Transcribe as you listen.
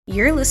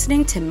You're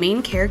listening to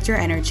Main Character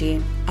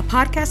Energy, a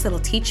podcast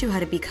that'll teach you how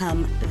to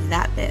become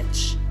that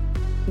bitch.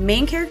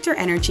 Main Character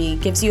Energy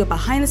gives you a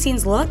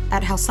behind-the-scenes look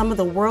at how some of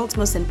the world's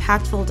most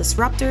impactful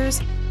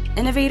disruptors,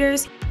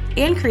 innovators,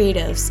 and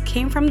creatives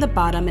came from the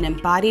bottom and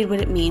embodied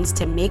what it means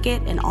to make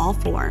it in all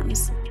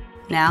forms.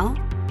 Now,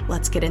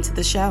 let's get into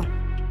the show.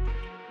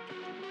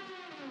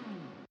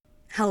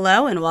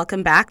 Hello and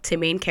welcome back to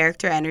Main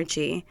Character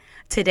Energy.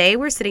 Today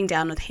we're sitting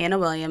down with Hannah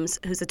Williams,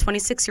 who's a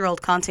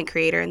 26-year-old content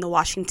creator in the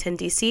Washington,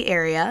 D.C.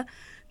 area,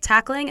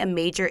 tackling a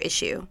major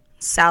issue,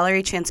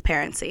 salary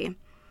transparency.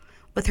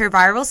 With her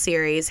viral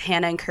series,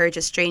 Hannah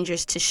encourages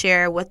strangers to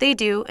share what they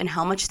do and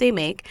how much they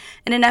make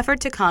in an effort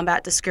to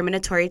combat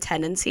discriminatory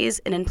tendencies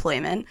in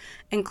employment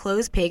and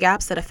close pay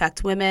gaps that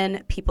affect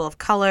women, people of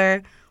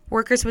color,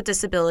 workers with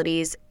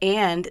disabilities,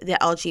 and the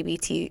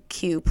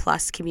LGBTQ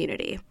plus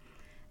community.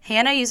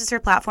 Hannah uses her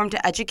platform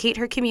to educate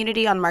her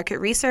community on market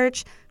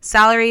research,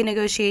 salary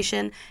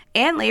negotiation,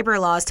 and labor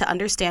laws to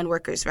understand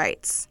workers'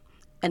 rights.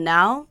 And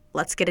now,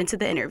 let's get into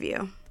the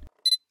interview.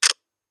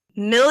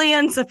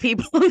 Millions of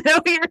people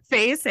know your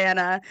face,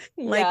 Hannah.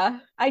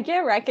 I get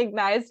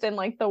recognized in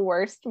the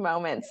worst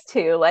moments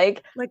too.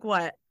 Like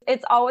what?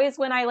 It's always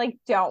when I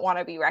don't want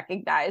to be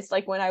recognized,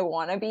 when I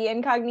want to be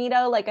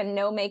incognito, like a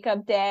no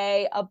makeup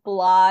day, a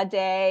blah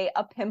day,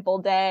 a pimple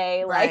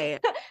day,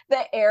 right.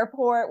 The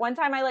airport. One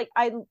time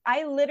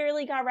I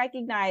literally got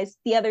recognized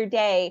the other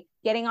day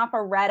getting off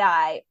a red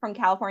eye from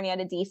California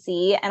to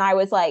DC, and I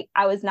was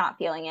not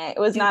feeling it. It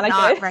was not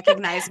good.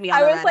 Recognize me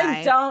on I was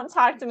eye. Don't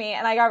talk to me,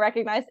 and I got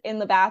recognized in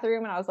the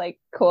bathroom, and I was like,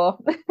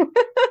 cool.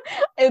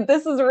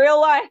 This is real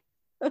life.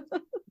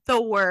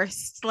 The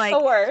worst. The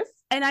worst.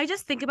 And I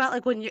just think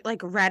about when you're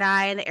red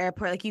eye in the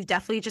airport, you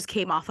definitely just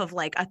came off of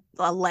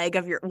a leg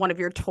of one of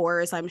your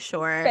tours, I'm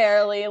sure.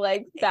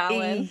 Barely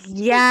balanced.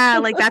 Yeah,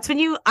 that's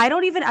when I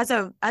don't even, as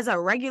a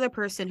regular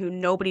person who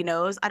nobody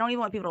knows, I don't even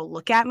want people to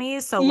look at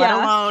me. So let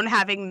alone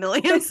having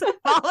millions of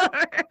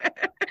followers.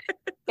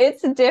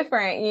 It's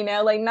different,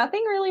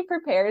 nothing really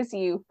prepares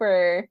you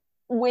for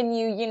when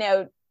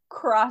you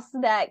cross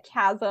that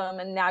chasm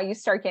and now you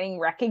start getting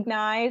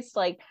recognized.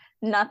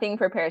 Nothing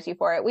prepares you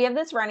for it. We have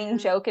this running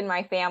joke in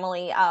my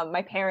family.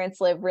 My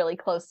parents live really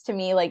close to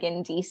me,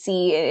 in DC,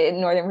 in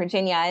Northern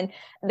Virginia. And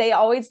they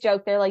always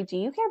joke, they're like, do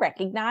you get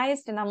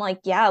recognized? And I'm like,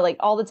 yeah,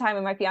 all the time.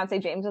 And my fiance,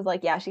 James, is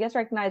like, yeah, she gets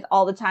recognized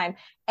all the time.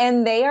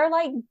 And they are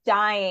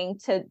dying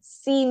to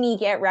see me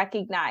get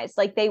recognized.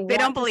 They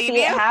want to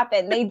see it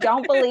happen. They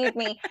don't believe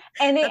me.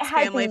 And it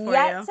has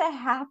yet to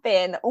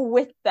happen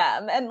with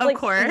them. And of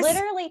course.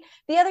 Literally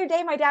the other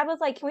day, my dad was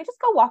like, can we just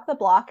go walk the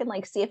block and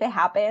see if it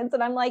happens?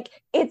 And I'm like,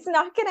 it's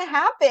not gonna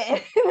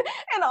happen.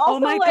 And also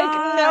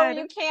no,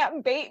 you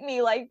can't bait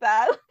me like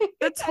that.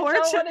 The torture.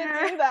 I don't want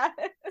to do that.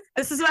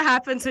 This is what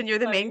happens when you're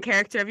the main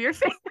character of your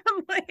family.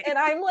 And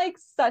I'm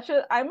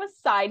I'm a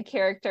side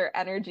character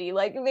energy.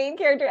 Main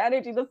character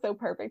energy was so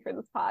perfect for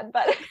this pod,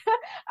 but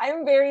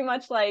I'm very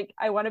much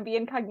I want to be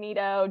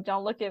incognito,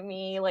 don't look at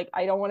me,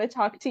 I don't want to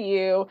talk to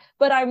you,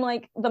 but I'm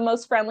the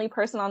most friendly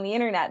person on the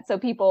internet, so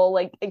people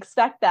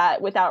expect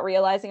that without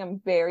realizing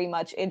I'm very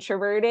much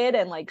introverted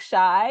and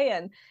shy,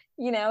 and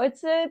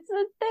it's a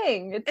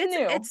thing. It's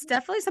new. It's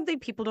definitely something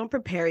people don't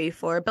prepare you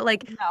for. But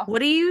no. what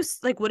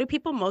do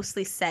people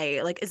mostly say?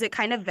 Is it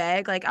kind of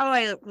vague? Oh,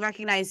 I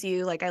recognize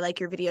you. I like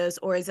your videos.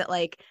 Or is it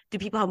do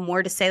people have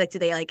more to say? Do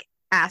they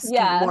ask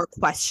more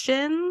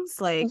questions?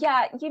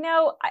 Yeah,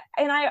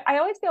 I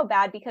always feel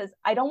bad because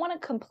I don't want to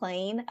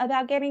complain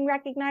about getting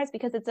recognized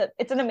because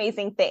it's an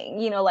amazing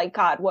thing.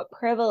 God, what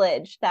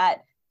privilege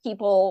that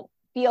people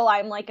feel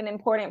I'm an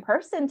important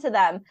person to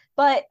them.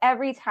 But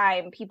every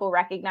time people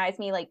recognize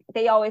me,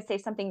 they always say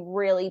something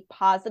really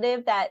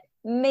positive that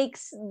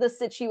makes the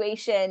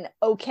situation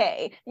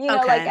okay.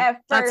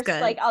 At first,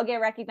 I'll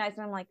get recognized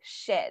and I'm like,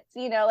 shit,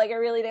 I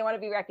really didn't want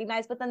to be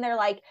recognized. But then they're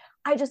like,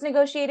 I just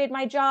negotiated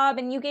my job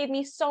and you gave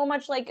me so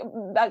much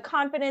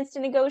confidence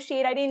to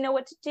negotiate. I didn't know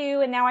what to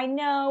do. And now I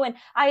know, and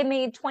I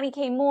made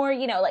 20K more,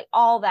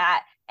 all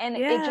that. And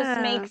it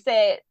just makes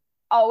it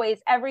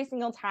always, every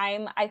single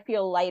time, I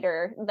feel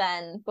lighter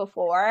than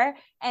before,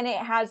 and it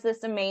has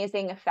this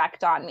amazing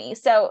effect on me.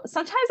 So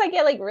sometimes I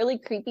get really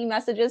creepy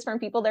messages from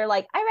people. They're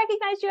like, I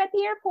recognized you at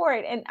the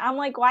airport, and I'm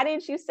like, why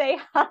didn't you say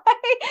hi?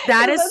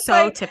 That is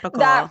so typical.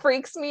 That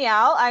freaks me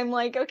out. I'm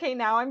like, okay,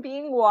 now I'm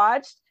being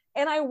watched.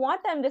 And I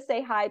want them to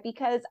say hi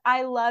because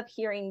I love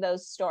hearing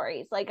those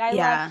stories. I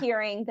love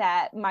hearing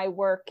that my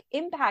work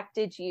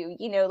impacted you,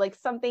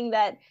 something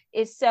that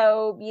is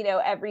so,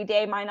 every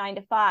day, my 9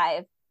 to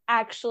 5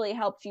 actually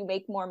helped you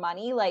make more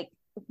money.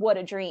 What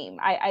a dream.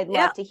 I'd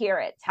love to hear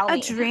it. Tell me.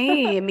 A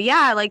dream.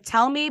 Yeah.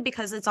 Tell me,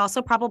 because it's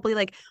also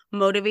probably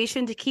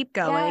motivation to keep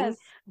going. Yes.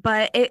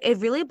 But it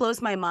really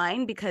blows my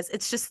mind because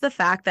it's just the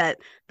fact that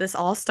this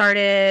all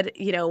started,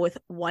 with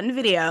one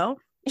video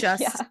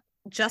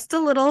just a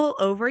little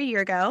over a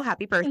year ago.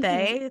 Happy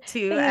birthday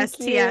to Thank STS,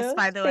 you.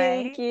 by the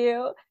way. Thank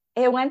you.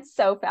 It went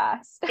so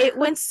fast. It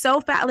went so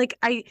fast. Like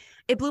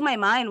it blew my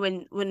mind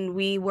when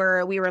we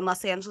were in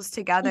Los Angeles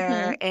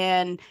together, Hmm.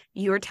 and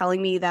you were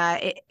telling me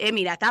that I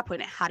mean, at that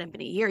point it hadn't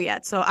been a year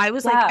yet. So I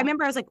was like, I Yeah.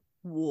 remember I was like,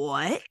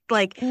 what?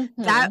 Like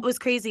that Hmm. was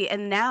crazy.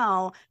 And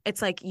now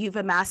it's like you've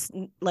amassed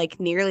like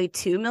nearly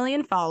 2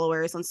 million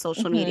followers on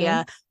social Hmm.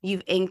 media.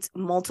 You've inked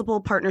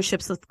multiple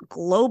partnerships with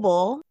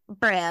global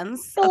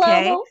brands.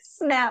 Okay. Global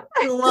snap.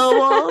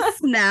 Global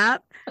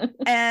Snap.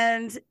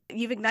 And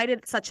you've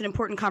ignited such an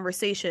important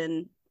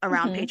conversation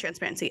around pay Hmm.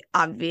 transparency,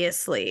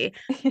 obviously.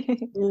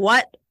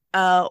 What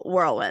a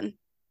whirlwind.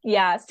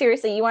 Yeah,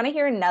 seriously, you want to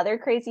hear another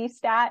crazy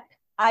stat?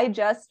 I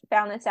just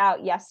found this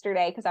out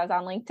yesterday because I was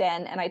on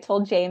LinkedIn and I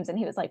told James and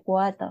he was like,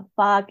 "What the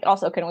fuck?"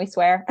 Also, can we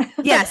swear?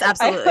 Yes,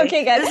 absolutely.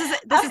 Okay, good.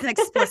 This is an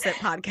explicit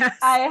podcast.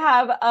 I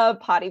have a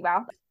potty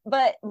mouth.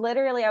 But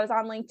literally, I was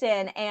on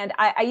LinkedIn and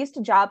I used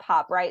to job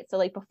hop, right? So,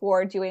 like,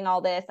 before doing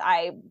all this,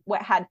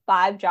 had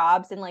 5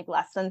 jobs in like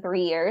less than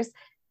 3 years.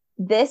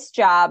 This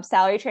job,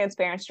 Salary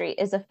Transparency,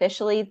 is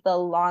officially the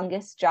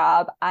longest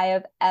job I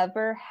have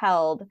ever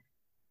held,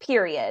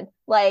 period.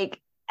 Like,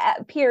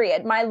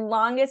 period. My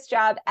longest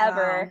job Wow.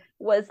 ever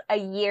was a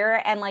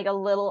year and like a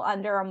little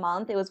under a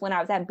month. It was when I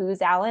was at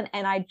Booz Allen,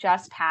 and I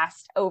just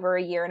passed over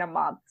a year and a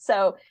month.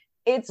 So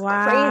it's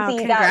Wow.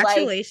 crazy that, like,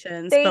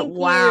 Congratulations. But thank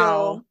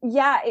wow. you.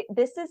 Yeah,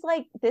 this is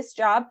like, this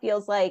job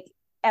feels like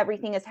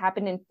everything has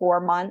happened in 4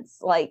 months.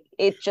 Like,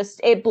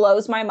 it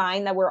blows my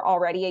mind that we're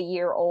already a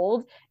year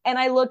old. And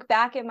I look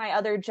back at my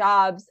other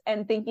jobs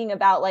and thinking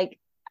about, like,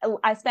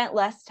 I spent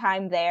less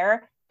time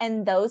there,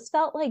 and those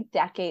felt like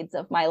decades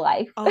of my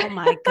life. Oh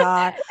my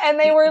God. And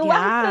they were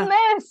less than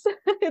Yeah. this.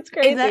 It's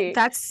crazy.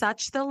 That's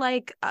such the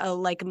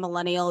like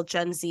millennial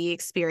Gen Z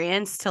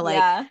experience to like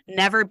Yeah.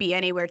 never be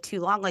anywhere too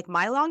long. Like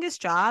my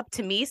longest job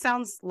to me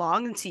sounds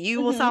long and to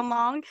you will Hmm. sound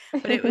long,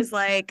 but it was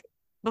like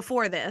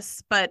before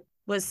this, but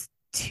was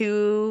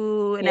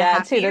two and a Yeah,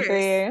 half 2 to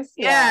 3 years. years.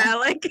 Yeah. Yeah,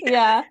 like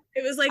Yeah.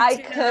 it was like I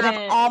 2.5,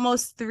 couldn't.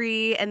 almost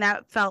three, and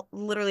that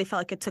literally felt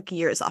like it took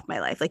years off my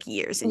life, like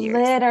years and years.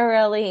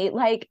 Literally,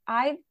 like,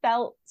 I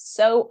felt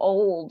so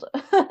old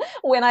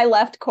when I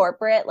left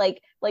corporate,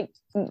 like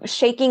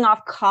shaking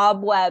off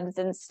cobwebs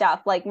and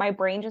stuff. Like, my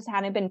brain just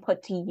hadn't been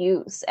put to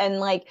use, and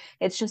like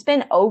it's just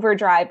been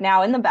overdrive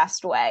now in the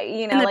best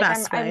way. In the Like, I'm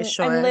best way, I'm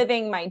sure.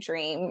 living my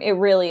dream. It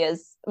really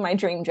is my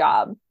dream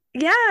job.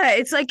 Yeah,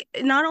 it's like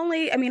not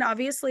only, I mean,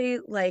 obviously,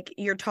 like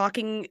you're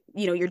talking,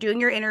 you're doing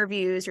your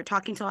interviews, you're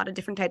talking to a lot of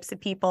different types of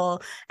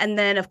people. And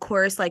then, of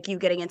course, like you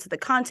getting into the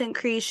content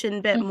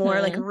creation bit more,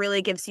 like Hmm.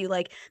 really gives you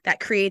like that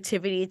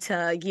creativity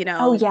to,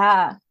 Oh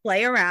yeah.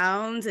 play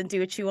around and do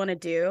what you want to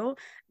do.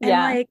 And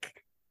Yeah.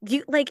 like,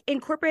 you like in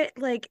corporate,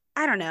 like,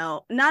 I don't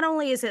know, not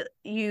only is it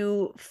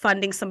you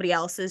funding somebody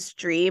else's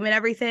dream and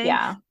everything,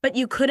 Yeah. but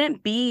you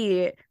couldn't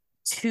be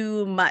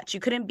too much.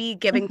 You couldn't be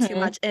giving too Hmm.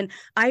 much. And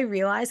I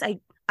realized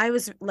I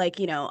was like,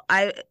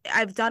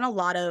 I've done a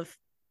lot of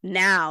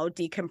now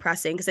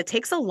decompressing because it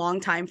takes a long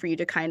time for you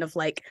to kind of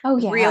like Oh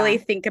really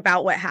yeah. think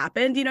about what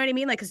happened. You know what I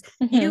mean? Like, because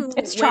Hmm. you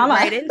It's went trauma.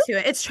 right into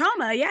it. It's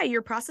trauma. Yeah,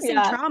 you're processing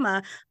Yeah.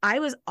 trauma. I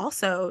was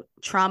also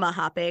trauma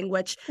hopping,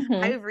 which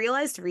I Hmm.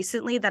 realized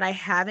recently that I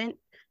haven't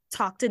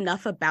talked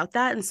enough about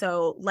that. And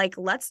so like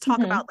let's talk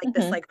Hmm. about like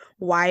this Hmm. like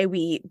why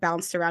we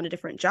bounced around to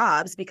different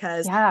jobs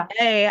because Yeah.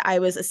 I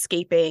was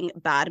escaping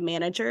bad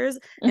managers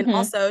and Hmm.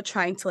 also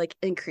trying to like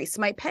increase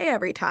my pay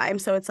every time.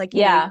 So it's like,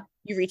 Yeah.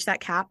 you reach that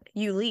cap,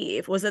 you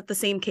leave. Was it the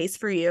same case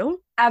for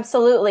you?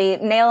 Absolutely.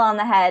 Nail on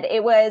the head.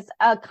 It was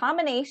a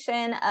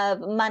combination of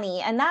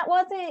money. And that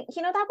wasn't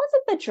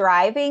the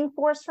driving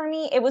force for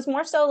me. It was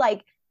more so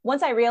like,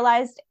 once I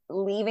realized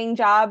leaving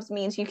jobs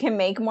means you can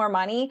make more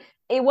money,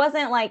 it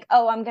wasn't like,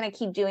 oh, I'm going to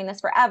keep doing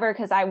this forever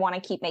because I want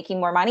to keep making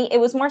more money. It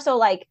was more so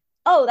like,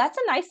 oh, that's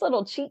a nice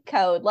little cheat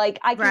code. Like,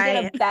 I can get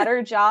a Right.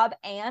 better job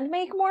and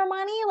make more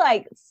money.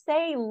 Like,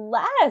 say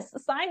less,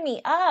 sign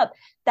me up.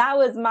 That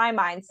was my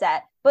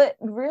mindset. But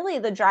really,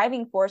 the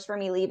driving force for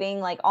me leaving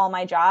like all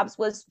my jobs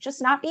was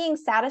just not being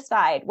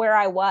satisfied where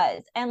I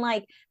was. And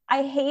like,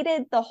 I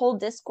hated the whole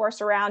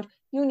discourse around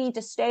you need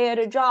to stay at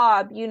a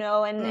job,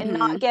 and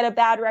not Hmm. get a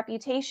bad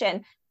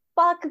reputation.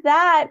 Fuck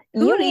that.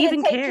 Who You need to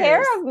even take care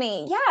cares? of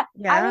me.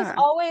 Yeah. I was Yeah.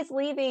 always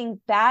leaving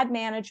bad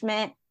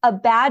management, a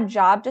bad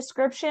job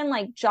description.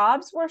 Like,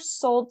 jobs were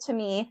sold to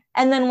me.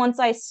 And then once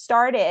I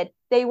started,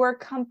 they were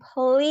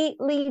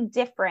completely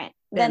different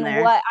Been than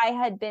there. what I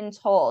had been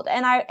told.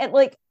 And I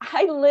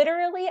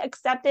literally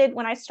accepted,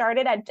 when I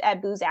started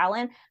at Booz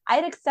Allen, I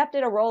had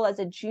accepted a role as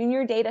a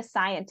junior data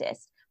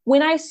scientist.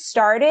 When I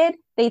started,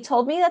 they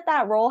told me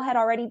that role had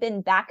already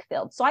been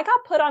backfilled. So I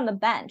got put on the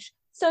bench.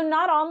 So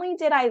not only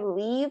did I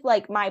leave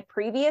like my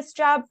previous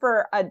job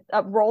for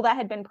a role that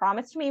had been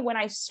promised to me when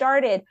I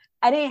started,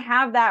 I didn't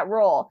have that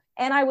role.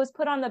 And I was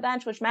put on the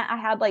bench, which meant I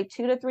had like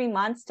 2 to 3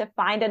 months to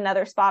find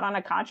another spot on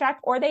a contract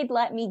or they'd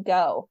let me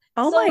go.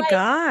 Oh So, my like,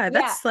 God. yeah,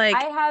 That's I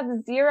like have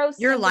zero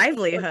your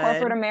sympathy for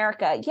corporate livelihood.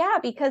 America. Yeah,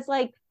 because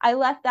like I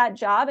left that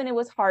job and it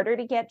was harder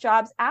to get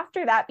jobs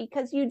after that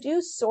because you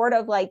do sort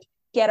of like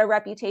get a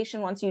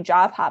reputation once you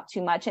job hop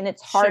too much and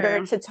it's harder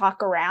Sure. to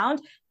talk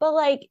around. But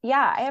like,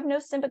 yeah, I have no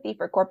sympathy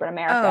for corporate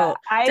America. Oh,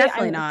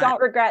 definitely I not.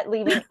 don't regret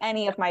leaving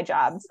any of my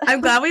jobs.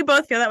 I'm glad we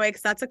both feel that way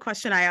because that's a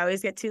question I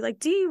always get to. Like,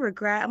 do you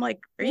regret? I'm like,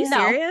 are you No,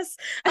 serious?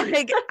 I'm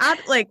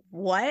like,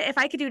 what? If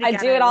I could do it I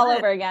again, do I it all would.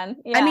 over again.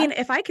 I Yeah. mean,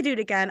 if I could do it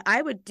again,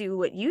 I would do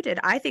what you did.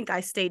 I think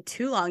I stayed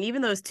too long.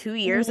 Even those 2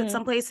 years at Mm-hmm.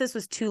 some places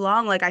was too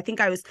long. Like, I think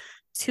I was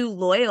too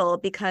loyal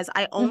because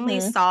I only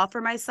Mm-hmm. saw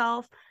for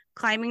myself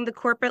climbing the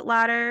corporate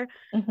ladder.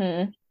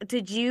 Mm-hmm.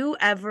 Did you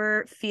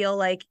ever feel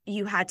like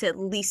you had to at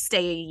least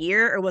stay a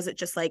year, or was it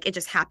just like it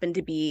just happened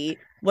to be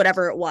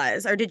whatever it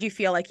was? Or did you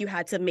feel like you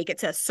had to make it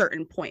to a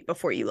certain point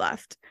before you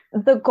left?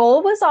 The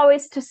goal was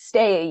always to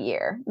stay a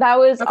year. That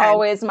was Okay.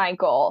 always my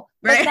goal.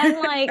 But Right.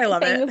 then I like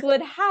love it. things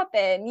would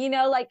happen,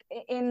 like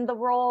in the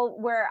role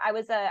where I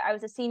was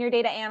a senior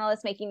data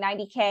analyst making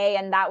 90K,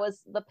 and that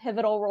was the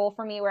pivotal role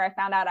for me where I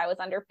found out I was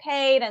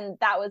underpaid, and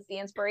that was the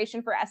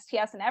inspiration for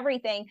STS and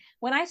everything.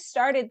 When I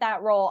started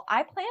that role,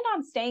 I planned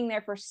on staying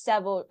there for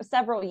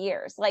several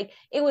years. Like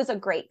it was a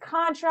great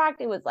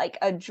contract. It was like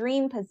a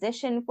dream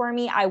position for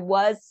me. I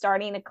was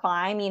starting to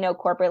climb,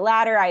 corporate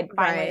ladder. I'd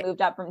finally Right.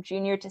 moved up from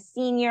junior to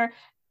senior.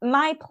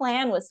 My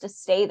plan was to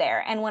stay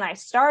there. And when I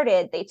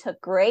started, they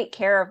took great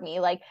care of me.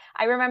 Like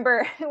I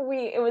remember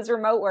it was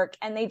remote work,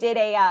 and they did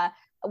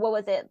what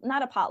was it?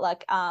 Not a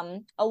potluck,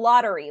 a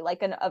lottery,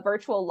 like a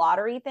virtual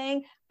lottery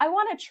thing. I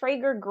won a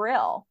Traeger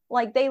grill.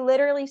 Like they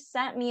literally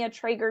sent me a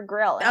Traeger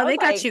grill. And Oh, I was they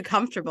got like, you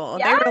comfortable. They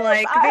yes, were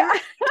like, they were, I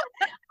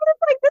was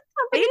like, this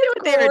they company knew is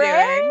what they were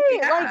doing.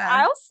 great. Like Yeah.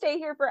 I'll stay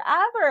here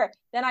forever.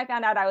 Then I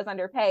found out I was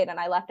underpaid and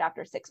I left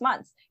after 6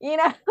 months,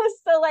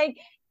 So like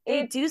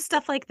They it's do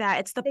stuff like that.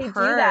 It's the they do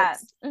that.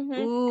 perks. And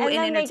Ooh, in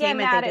then they get entertainment,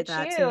 they mad did at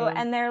that you too.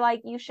 and they're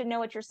like, you should know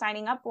what you're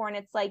signing up for. And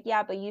it's like,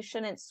 yeah, but you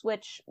shouldn't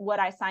switch what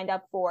I signed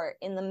up for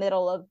in the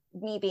middle of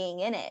me being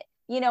in it,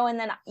 and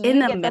then In you the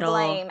get the middle.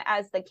 blame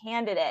as the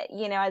candidate,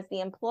 as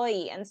the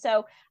employee. And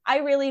so I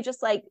really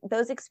just like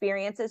those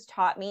experiences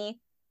taught me,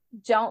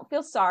 don't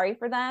feel sorry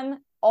for them.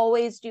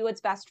 Always do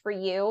what's best for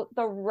you.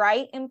 The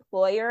right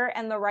employer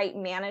and the right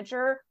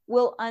manager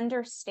will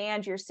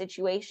understand your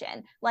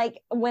situation. Like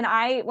when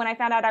I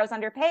found out I was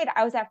underpaid,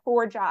 I was at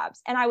 4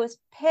 jobs and I was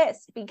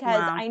pissed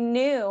because Wow. I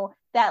knew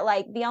that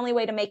like the only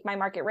way to make my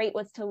market rate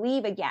was to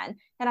leave again.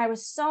 And I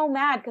was so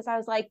mad because I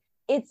was like,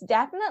 it's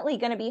definitely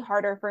going to be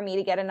harder for me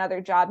to get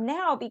another job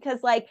now because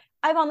like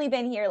I've only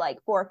been here like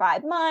 4 or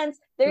 5 months.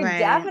 They're Right.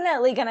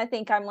 definitely going to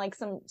think I'm like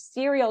some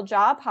serial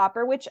job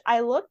hopper, which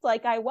I looked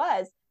like I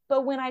was.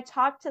 But when I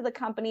talked to the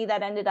company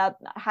that ended up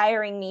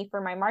hiring me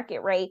for my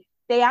market rate,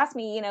 they asked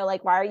me,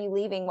 like, why are you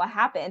leaving? What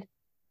happened?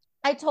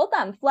 I told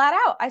them flat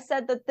out, I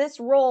said that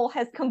this role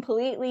has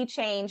completely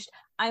changed.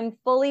 I'm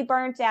fully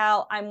burnt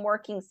out. I'm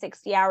working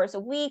 60 hours a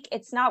week.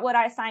 It's not what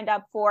I signed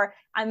up for.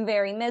 I'm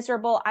very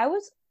miserable. I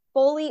was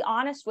fully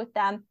honest with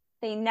them.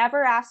 They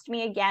never asked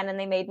me again, and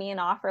they made me an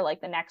offer like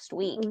the next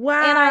week.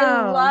 And I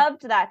Wow.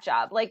 loved that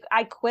job. Like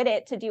I quit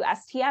it to do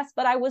STS,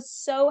 but I was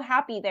so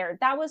happy there.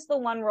 That was the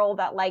one role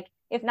that like,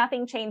 if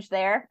nothing changed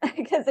there,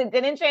 because it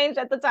didn't change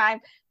at the time,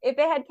 if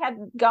it had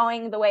kept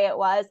going the way it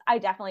was, I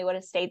definitely would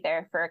have stayed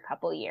there for a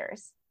couple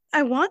years.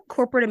 I want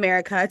corporate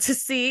America to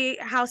see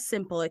how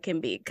simple it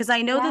can be because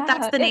I know that that's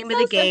Yeah, the it's name of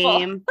the so simple.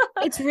 game.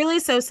 It's really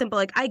so simple.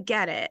 Like I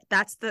get it.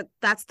 That's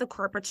the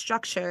corporate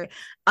structure.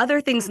 Other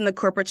things in the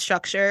corporate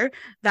structure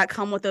that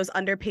come with those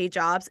underpaid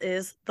jobs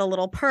is the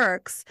little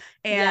perks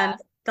and Yeah.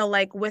 the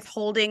like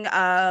withholding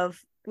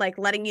of like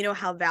letting you know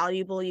how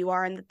valuable you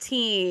are in the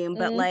team,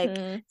 but like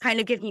Hmm. kind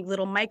of giving you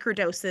little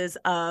microdoses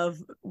of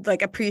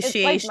like It's like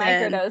appreciation.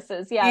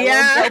 microdoses. Yeah, a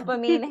little Yeah.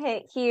 dopamine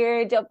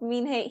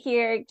hit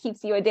here,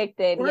 keeps you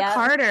addicted. Work Yep.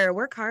 harder,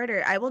 work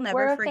harder. I will never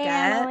We're a forget.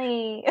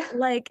 family.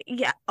 Like,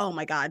 yeah, oh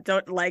my God,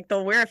 don't like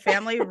the we're a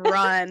family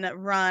run,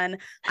 run.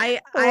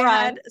 I had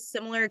Run. a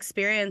similar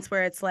experience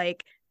where it's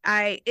like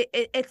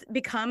it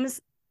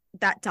becomes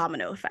that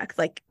domino effect.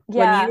 Like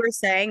when you Yeah. were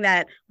saying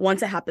that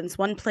once it happens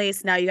one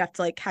place, now you have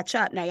to like catch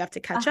up. Now you have to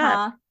catch up.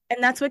 Uh-huh.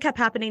 And that's what kept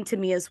happening to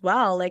me as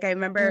well. Like I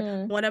remember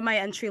Mm. one of my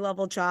entry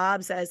level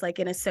jobs as like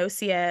an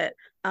associate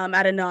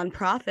at a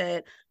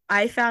nonprofit.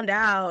 I found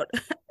out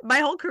my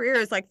whole career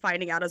is like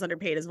finding out I was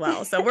underpaid as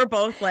well. So we're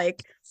both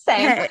like,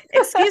 Same. hey,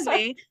 excuse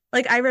me.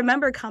 Like I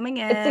remember coming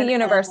in It's a and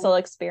universal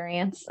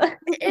experience.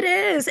 it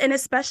is. And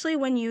especially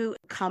when you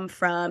come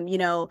from,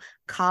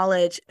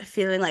 college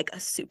feeling like a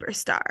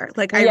superstar.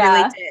 Like I really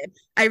Yeah. did.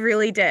 I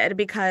really did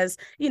because,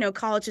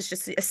 college is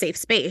just a safe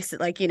space.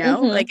 Like, like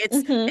Mm-hmm.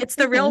 it's Mm-hmm. it's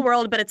the real Mm-hmm.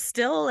 world, but it's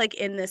still like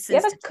in this You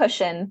have a institution.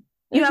 cushion.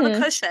 You have a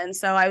Mm-hmm. cushion.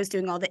 So I was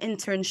doing all the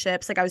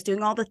internships, like I was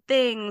doing all the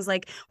things.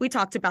 Like we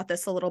talked about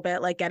this a little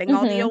bit, like getting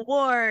all the Mm-hmm.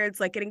 awards,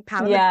 like getting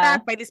pat on the Yeah.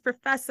 back by these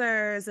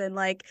professors and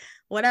like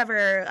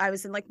whatever. I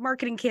was in like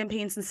marketing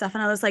campaigns and stuff.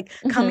 And I was like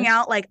coming Mm-hmm.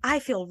 out like I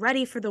feel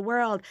ready for the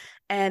world.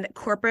 And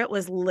corporate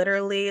was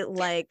literally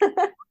like,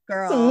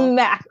 girl,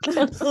 Smack.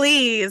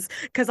 please,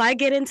 because I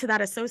get into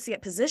that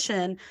associate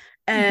position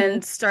Hmm.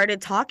 and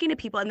started talking to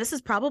people. And this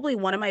is probably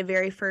one of my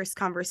very first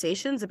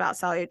conversations about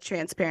salary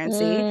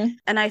transparency. Mm.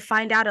 And I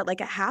find out at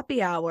like a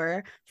happy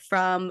hour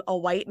from a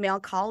white male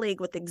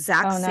colleague with the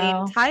exact Oh same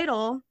no.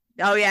 title.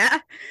 Oh, yeah.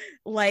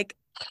 Like,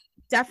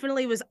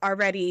 definitely was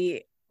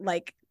already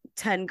like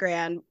 10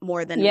 grand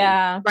more than me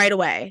Yeah. right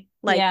away,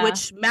 like, Yeah.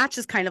 which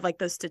matches kind of like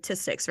those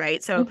statistics,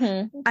 right? So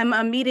Hmm. I'm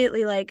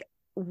immediately like,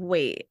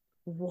 wait,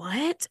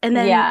 what? And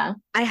then Yeah.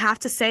 I have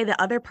to say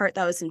the other part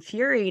that was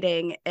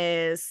infuriating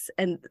is,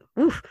 and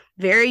oof,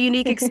 very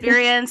unique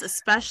experience,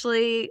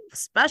 especially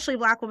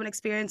Black woman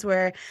experience,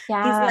 where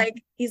Yeah.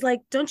 he's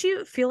like, don't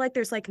you feel like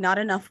there's like not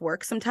enough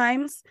work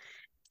sometimes?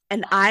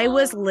 And I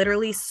was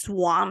literally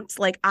swamped.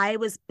 Like I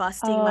was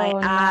busting my Oh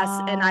ass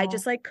and I no.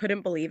 just like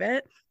couldn't believe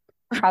it.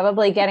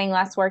 Probably getting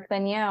less work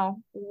than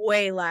you.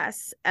 Way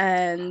less.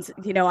 And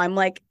I'm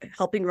like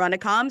helping run a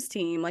comms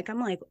team. Like I'm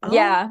like, oh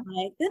Yeah.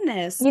 my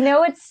goodness. You know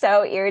what's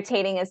so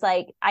irritating is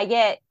like I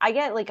get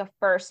like a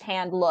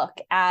firsthand look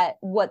at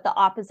what the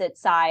opposite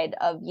side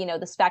of,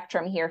 the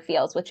spectrum here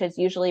feels, which is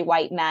usually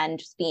white men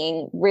just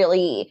being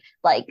really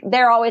like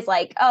they're always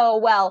like, "Oh,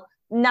 well,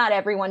 not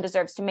everyone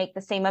deserves to make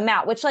the same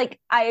amount," which like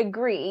I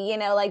agree,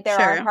 like there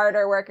are Sure.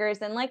 harder workers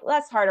and like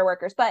less harder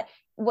workers, but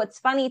what's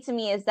funny to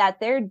me is that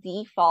their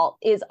default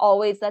is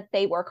always that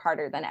they work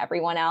harder than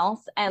everyone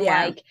else and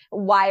Yeah. like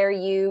why are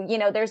you,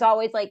 there's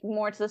always like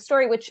more to the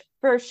story, which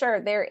for sure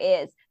there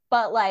is,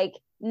 but like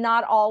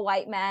not all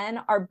white men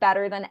are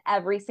better than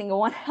every single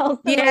one else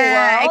in the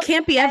Yeah. It world.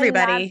 can't be And that's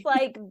everybody.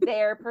 like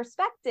their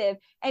perspective.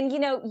 And you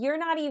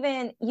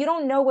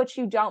don't know what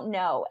you don't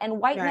know. And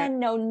white Right. men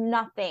know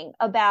nothing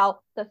about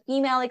the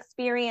female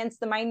experience,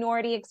 the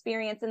minority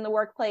experience in the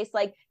workplace.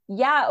 Like,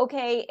 yeah,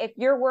 okay, if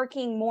you're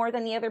working more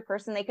than the other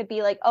person, they could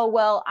be like, oh,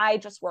 well, I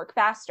just work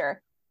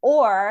faster.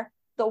 Or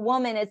the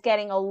woman is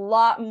getting a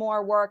lot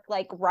more work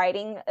like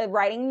writing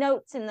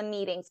notes in the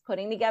meetings,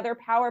 putting together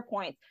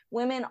PowerPoints.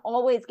 Women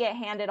always get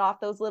handed off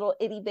those little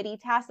itty bitty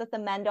tasks that the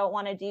men don't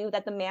want to do,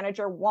 that the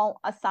manager won't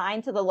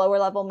assign to the lower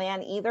level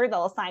man either,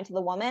 they'll assign to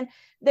the woman.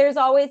 There's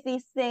always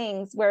these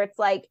things where it's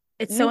like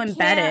It's so you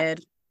can't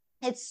embedded.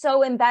 it's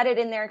so embedded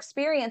in their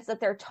experience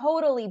that they're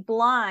totally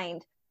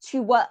blind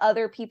to what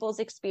other people's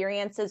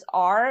experiences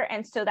are.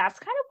 And so that's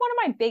kind of one of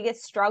my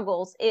biggest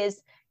struggles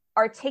is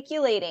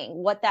articulating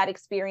what that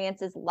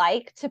experience is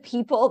like to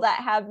people that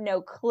have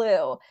no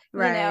clue,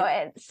 Right.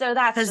 and so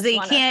that's Because just they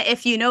one of, can't,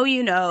 if you know,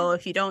 you know,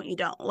 if you don't, you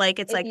don't. Like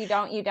it's if like you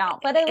don't, you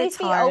don't, but at it's least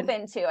be hard.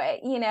 open to it,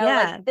 like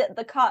Yeah.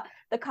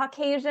 the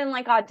Caucasian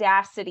like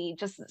audacity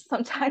just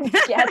sometimes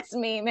gets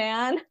me,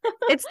 man.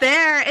 It's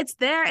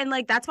there, and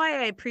like that's why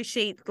I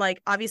appreciate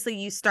like obviously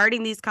you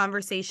starting these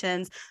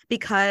conversations,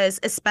 because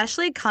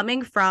especially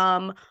coming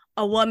from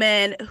a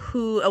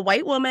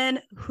white woman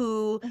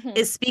who Hmm.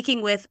 is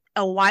speaking with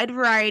a wide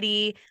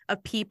variety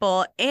of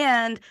people.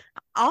 And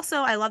also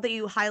I love that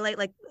you highlight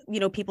like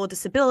people with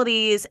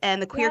disabilities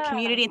and the queer Yeah.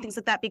 community and things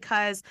like that,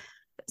 because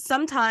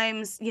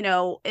sometimes,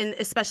 and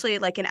especially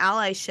like in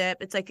allyship,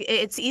 it's like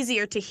it's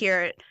easier to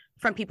hear it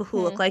from people who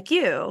look Hmm. like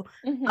you.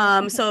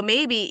 Hmm. So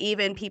maybe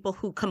even people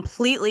who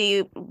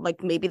completely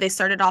like maybe they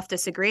started off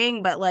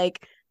disagreeing, but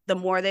like the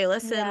more they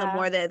listen, the Yeah.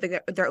 more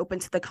they're open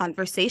to the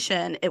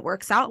conversation, it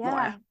works out more.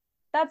 Yeah,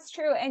 that's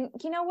true. And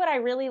you know what I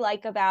really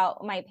like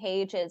about my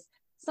page is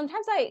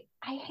sometimes I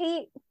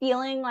hate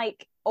feeling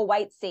like a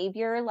white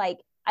savior. Like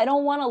I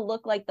don't want to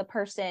look like the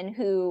person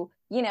who,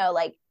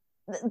 like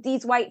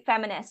these white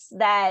feminists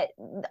that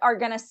are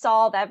going to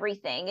solve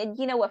everything. And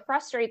what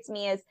frustrates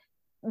me is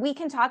we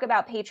can talk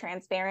about pay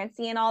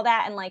transparency and all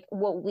that and like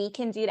what we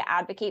can do to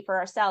advocate for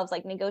ourselves,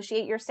 like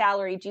negotiate your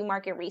salary, do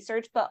market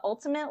research, but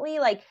ultimately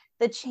like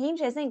the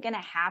change isn't going to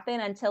happen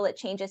until it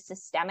changes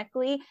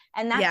systemically,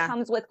 and that Yeah.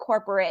 comes with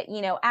corporate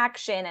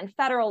action and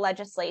federal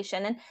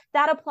legislation, and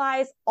that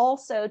applies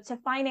also to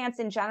finance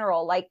in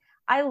general. Like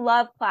I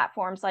love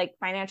platforms like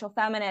Financial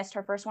Feminist,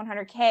 Her First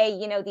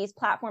 100K, these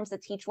platforms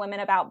that teach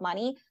women about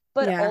money,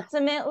 but Yeah.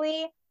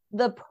 ultimately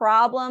the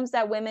problems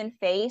that women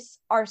face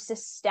are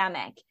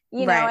systemic,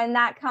 Right. and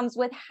that comes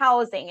with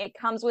housing, it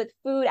comes with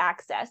food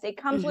access, it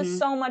comes with Hmm.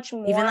 so much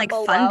Even more like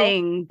below.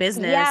 funding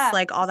business, Yeah.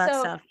 like all that So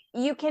stuff.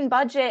 you can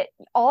budget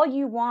all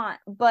you want,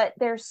 but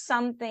there's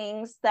some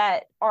things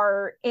that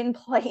are in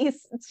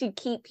place to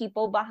keep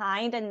people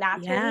behind, and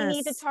that's what we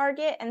need to Yes.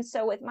 target. And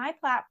so with my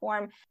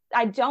platform,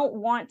 I don't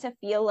want to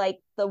feel like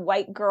the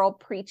white girl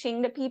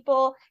preaching to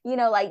people,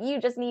 like you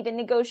just need to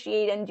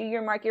negotiate and do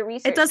your market It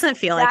research. doesn't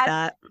feel like That's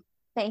that.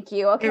 Thank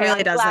you. It Okay,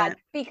 really I'm glad doesn't.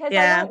 because I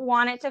Yeah. don't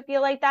want it to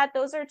feel like that.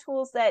 Those are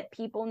tools that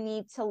people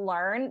need to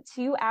learn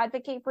to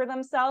advocate for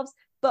themselves.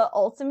 But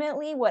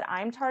ultimately, what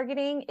I'm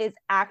targeting is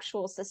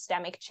actual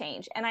systemic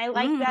change. And I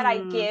like that I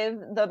Mm. give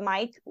the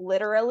mic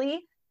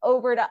literally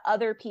over to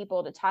other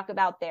people to talk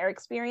about their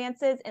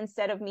experiences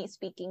instead of me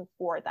speaking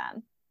for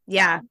them.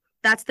 Yeah, So,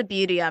 that's the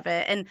beauty of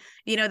it. And,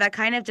 that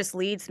kind of just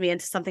leads me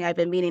into something I've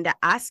been meaning to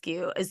ask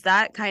you. Is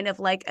that kind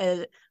of like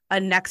a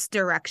next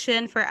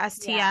direction for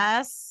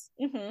yeah. STS?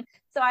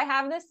 So I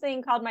have this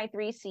thing called my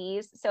 3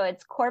 C's. So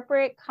it's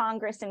corporate,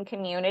 Congress, and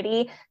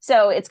community.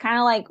 So it's kind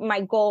of like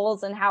my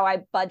goals and how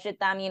I budget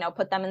them,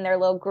 put them in their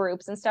little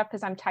groups and stuff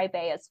because I'm type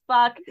A as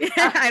fuck.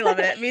 I love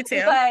it. Me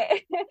too.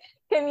 But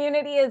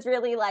community is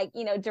really like,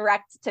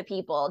 direct to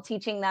people,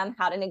 teaching them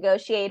how to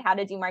negotiate, how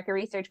to do market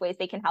research, ways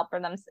they can help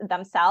for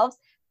themselves.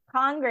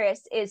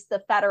 Congress is the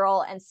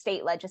federal and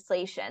state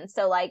legislation.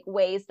 So like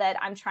ways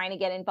that I'm trying to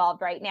get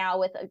involved right now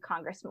with a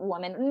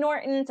Congresswoman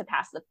Norton to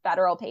pass the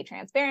federal pay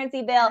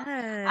transparency bill.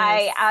 Yes.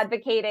 I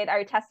advocated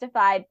or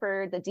testified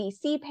for the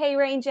DC Pay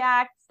Range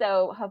Act.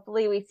 So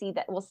hopefully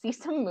we'll see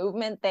some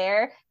movement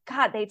there.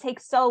 God, they take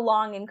so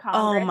long in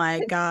Congress. Oh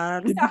my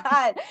God.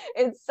 God,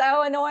 it's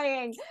so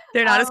annoying.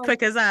 They're not as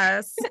quick as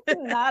us.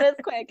 Not as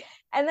quick.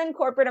 And then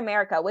corporate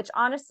America, which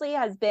honestly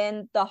has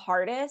been the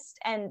hardest.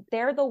 And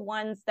they're the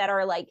ones that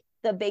are like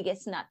the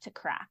biggest nut to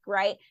crack,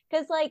 right?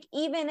 Because like,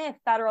 even if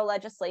federal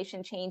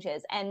legislation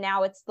changes and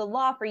now it's the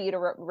law for you to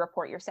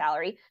report your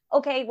salary.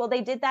 Okay, well,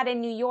 they did that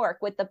in New York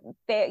with the,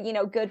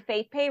 Good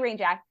Faith Pay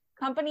Range Act.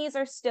 Companies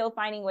are still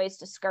finding ways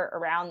to skirt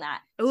around that.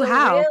 Ooh, so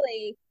how?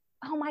 really,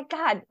 oh my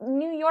God,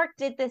 New York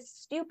did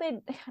this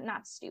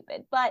not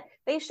stupid, but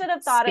they should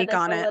have thought of this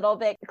a little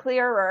bit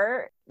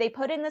clearer. They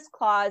put in this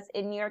clause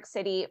in New York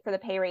City for the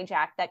Pay Range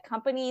Act that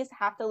companies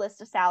have to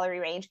list a salary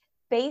range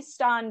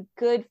based on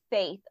good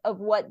faith of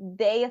what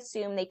they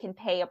assume they can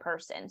pay a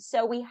person.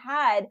 So we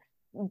had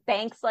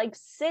banks like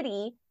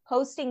Citi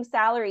posting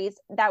salaries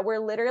that were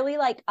literally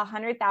like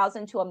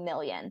 100,000 to 1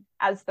 million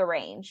as the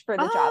range for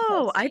the job posting.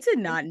 Oh, I did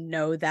not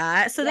know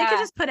that. So they could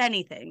just put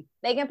anything.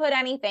 They can put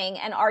anything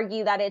and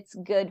argue that it's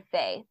good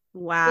faith.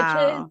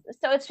 Wow.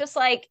 So it's just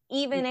like,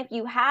 even if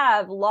you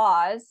have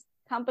laws,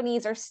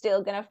 companies are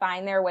still going to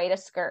find their way to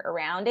skirt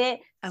around it.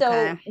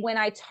 So when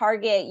I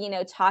target,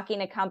 talking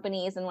to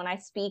companies and when I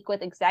speak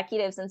with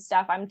executives and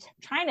stuff, I'm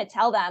trying to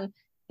tell them,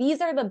 these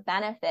are the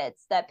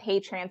benefits that pay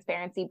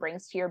transparency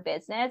brings to your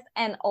business.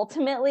 And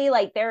ultimately,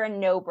 like, they're a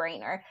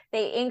no-brainer.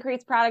 They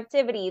increase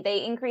productivity,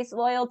 they increase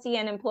loyalty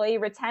and employee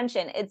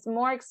retention. It's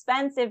more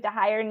expensive to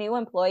hire a new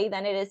employee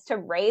than it is to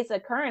raise a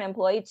current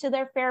employee to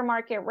their fair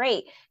market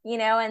rate,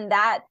 and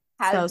that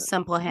has so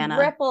simple, Hannah.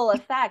 Ripple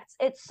effects.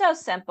 It's so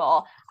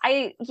simple.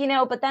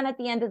 But then at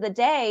the end of the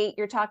day,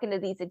 you're talking to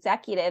these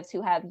executives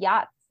who have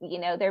yachts,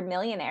 they're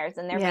millionaires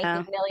and they're making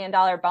 $1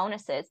 million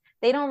bonuses.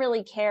 They don't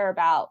really care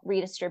about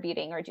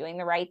redistributing or doing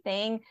the right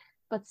thing,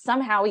 but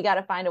somehow we got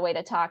to find a way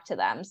to talk to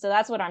them. So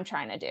that's what I'm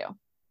trying to do.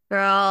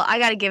 Girl, I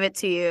got to give it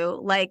to you.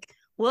 Like,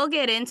 we'll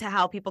get into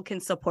how people can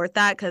support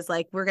that because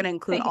like we're going to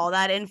include all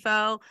that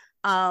info.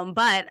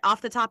 But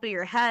off the top of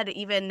your head,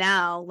 even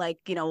now, like,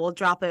 we'll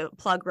drop a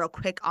plug real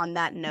quick on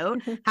that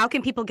note. How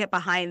can people get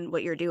behind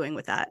what you're doing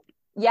with that?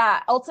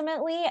 Yeah,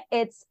 ultimately,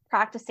 it's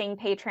practicing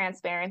pay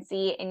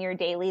transparency in your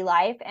daily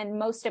life, and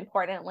most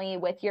importantly,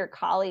 with your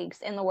colleagues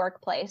in the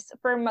workplace.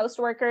 For most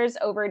workers,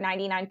 over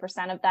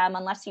 99% of them,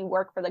 unless you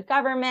work for the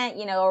government,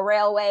 a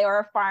railway or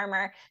a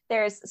farmer,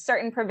 there's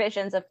certain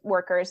provisions of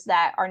workers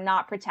that are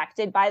not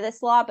protected by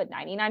this law, but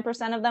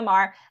 99% of them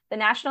are. The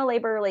National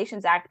Labor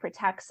Relations Act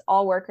protects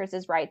all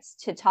workers' rights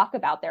to talk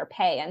about their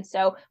pay. And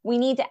so we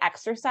need to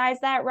exercise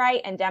that right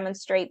and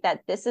demonstrate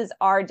that this is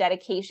our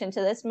dedication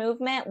to this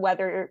movement,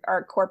 whether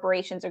our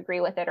corporations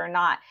agree with it or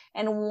not.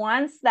 And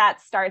once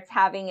that starts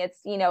having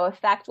its,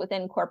 effect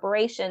within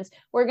corporations,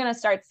 we're going to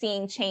start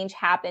seeing change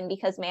happen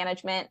because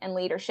management and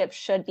leadership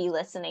should be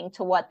listening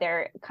to what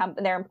their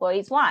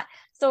employees want.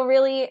 So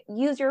really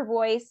use your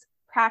voice,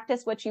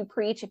 practice what you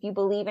preach. If you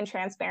believe in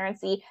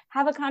transparency,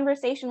 have a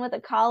conversation with a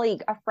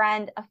colleague, a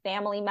friend, a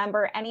family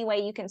member, any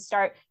way you can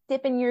start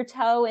dipping your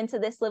toe into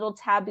this little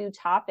taboo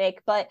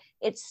topic, but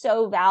it's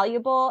so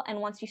valuable.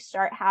 And once you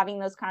start having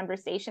those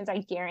conversations, I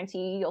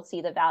guarantee you'll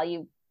see the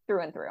value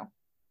through and through.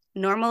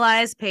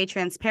 Normalize pay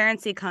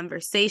transparency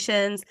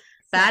conversations.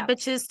 Bad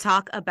bitches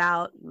talk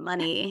about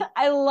money.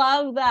 I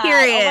love that.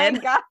 Period. Oh my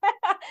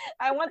God.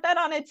 I want that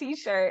on a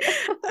t-shirt.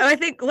 I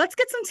think let's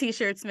get some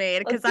t-shirts made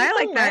because I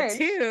like that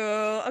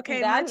too.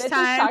 Okay, Bad merch bitches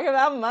time. Talk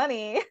about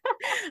money.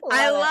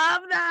 I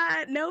love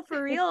that. No,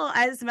 for real.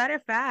 As a matter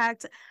of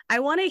fact, I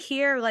want to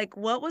hear, like,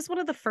 what was one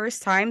of the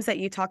first times that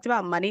you talked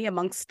about money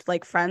amongst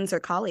like friends or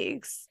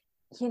colleagues?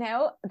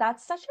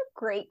 That's such a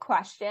great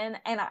question.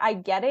 And I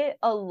get it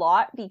a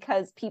lot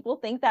because people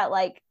think that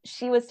like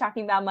she was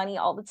talking about money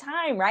all the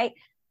time, right?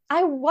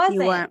 I wasn't.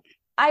 You weren't.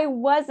 I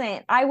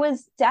wasn't. I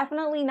was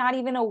definitely not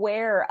even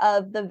aware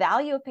of the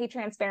value of pay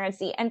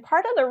transparency. And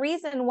part of the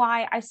reason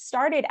why I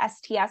started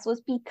STS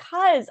was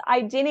because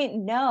I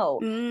didn't know.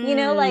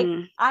 Like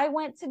I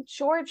went to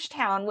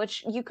Georgetown,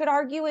 which you could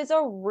argue is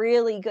a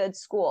really good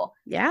school.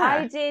 Yeah.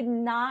 I did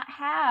not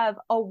have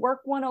a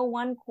Work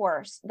 101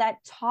 course that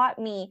taught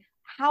me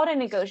how to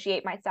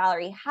negotiate my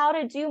salary, how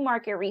to do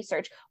market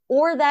research,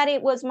 or that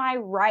it was my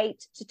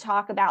right to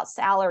talk about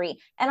salary.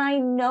 And I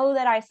know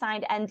that I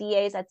signed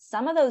NDAs at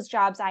some of those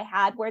jobs I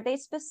had where they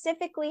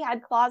specifically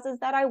had clauses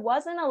that I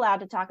wasn't allowed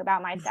to talk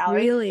about my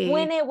salary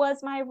when it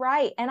was my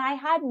right. And I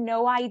had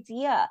no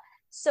idea.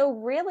 So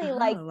really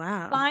like Oh,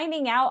 wow.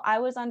 finding out I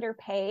was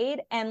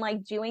underpaid and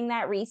like doing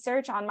that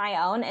research on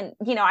my own. And,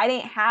 you know, I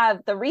didn't have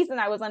the reason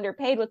I was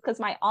underpaid was because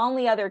my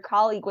only other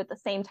colleague with the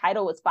same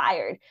title was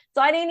fired.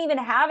 So I didn't even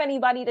have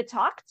anybody to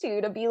talk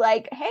to be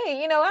like,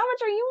 hey, you know, how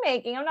much are you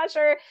making? I'm not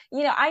sure.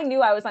 You know, I knew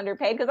I was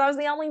underpaid because I was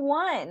the only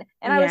one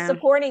and I was Yeah.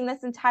 supporting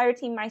this entire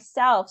team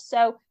myself.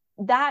 So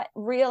that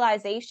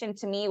realization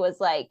to me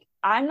was like,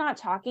 I'm not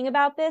talking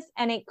about this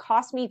and it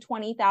cost me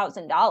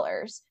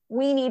 $20,000.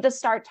 We need to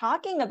start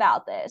talking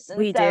about this. And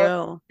We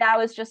so do. that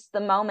was just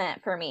the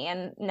moment for me.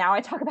 And now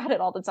I talk about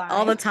it all the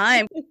All the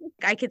time. time.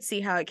 I could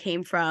see how it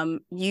came from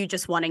you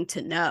just wanting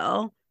to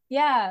know.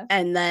 Yeah.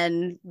 And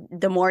then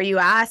the more you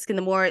ask and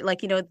the more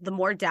like, the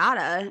more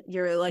data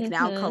you're like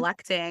now Mm-hmm.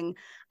 collecting.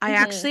 I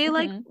actually Mm-hmm.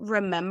 like Mm-hmm.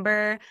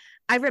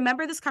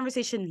 remember this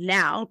conversation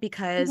now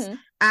because Mm-hmm.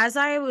 as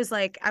I was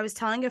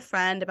telling a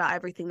friend about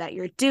everything that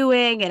you're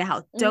doing and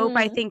how dope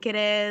I think it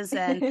is.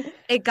 And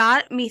it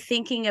got me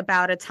thinking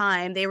about a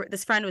time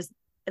this friend was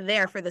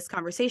there for this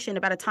conversation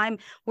about a time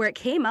where it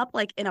came up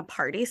like in a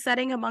party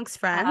setting amongst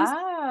friends.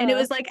 And it Ah.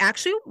 was like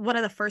actually one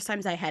of the first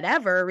times I had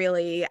ever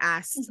really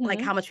asked like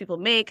Mm-hmm. how much people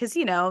make because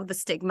the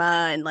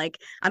stigma and like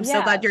I'm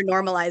so glad Yeah. you're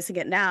normalizing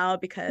it now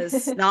because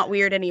it's not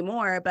weird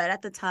anymore. But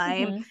at the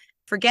time, Mm-hmm.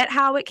 forget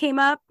how it came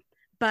up.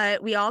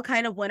 But we all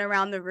kind of went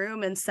around the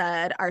room and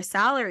said our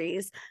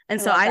salaries. And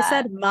I so love I that.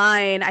 said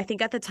mine. I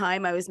think at the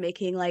time I was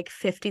making like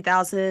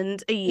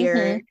 50,000 a Mm-hmm.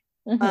 year.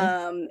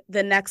 Mm-hmm.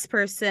 The next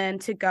person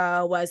to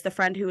go was the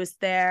friend who was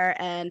there,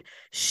 and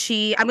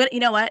I'm gonna,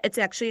 you know what? It's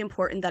actually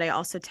important that I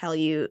also tell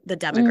you the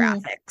Mm.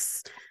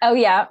 demographics. Oh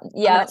yeah. I'm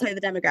going Yeah. to tell you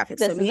the demographics.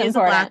 So This is me as a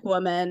black important.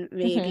 woman Mm-hmm.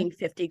 making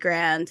 50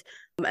 grand.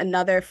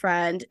 Another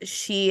friend,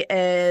 she's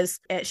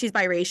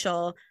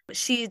biracial.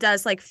 She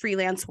does like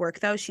freelance work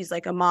though. She's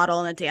like a model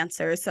and a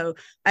dancer. So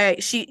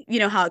you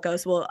know how it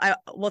goes.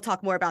 We'll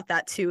talk more about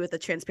that too with the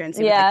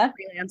transparency with like Yeah.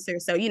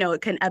 freelancer. So,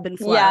 it can ebb and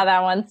flow. Yeah,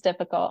 that one's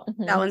difficult. That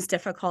Mm-hmm. one's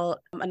difficult.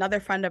 Another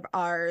friend of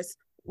ours,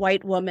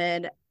 white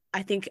woman,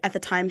 I think at the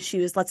time she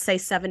was, let's say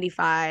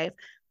 75.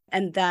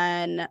 And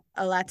then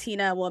a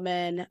Latina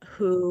woman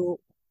who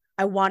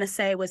I want to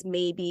say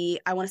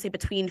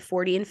between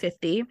 40 and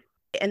 50.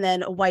 And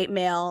then a white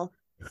male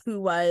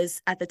who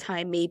was at the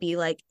time maybe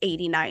like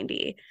 80,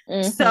 90.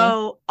 Mm-hmm.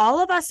 So all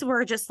of us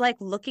were just like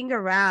looking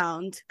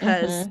around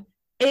because Mm-hmm.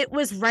 it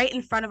was right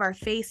in front of our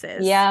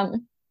faces. Yeah.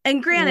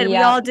 And granted, we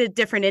Yeah. all did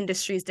different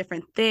industries,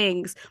 different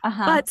things,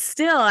 Uh-huh. but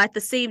still at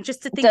the same,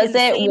 just to think in Does the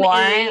it same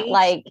warrant age,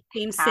 like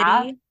same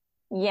half? city,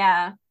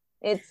 Yeah.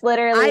 It's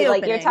literally eye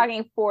like you're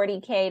opening. talking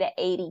 40K to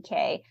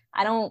 80K.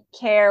 I don't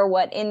care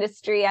what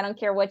industry, I don't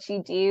care what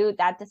you do.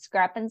 That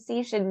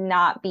discrepancy should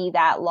not be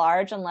that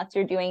large unless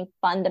you're doing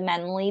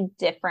fundamentally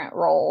different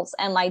roles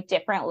and like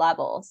different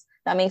levels.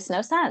 That makes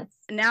no sense.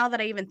 Now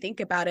that I even think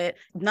about it,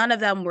 none of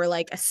them were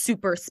like a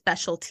super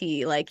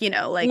specialty, like,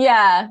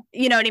 Yeah.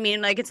 you know what I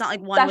mean? Like, it's not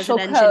like one was an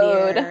Special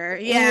code. engineer.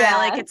 Yeah.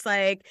 Like, Yeah. it's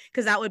like,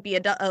 because that would be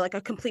like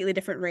a completely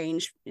different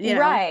range.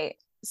 Right.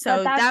 But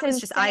So that's that was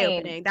just eye insane.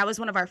 opening. That was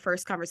one of our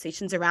first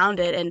conversations around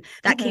it. And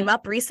that came Hmm.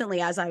 up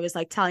recently as I was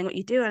like telling what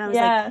you do. And I was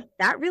like, Yeah.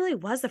 that really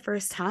was the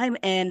first time.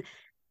 And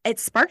it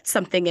sparked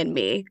something in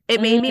me.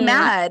 It made me Mm.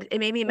 mad. It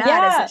made me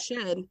mad as it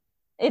Yeah. should.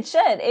 It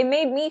should. It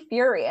made me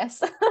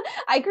furious.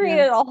 I Yeah.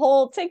 created a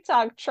whole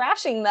TikTok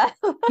trashing them.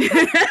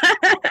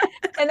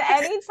 And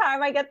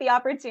anytime I get the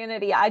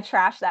opportunity, I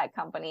trash that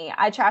company.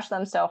 I trash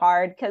them so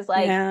hard because,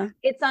 like, Yeah,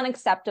 it's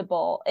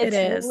unacceptable. it It's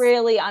is.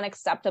 really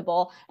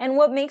unacceptable. And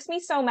what makes me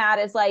so mad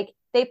is like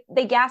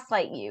they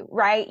gaslight you,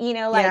 right? You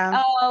know, like,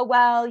 Yeah. oh,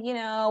 well, you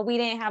know, we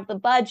didn't have the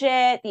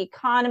budget, the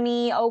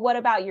economy. Oh, what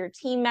about your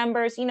team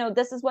members? You know,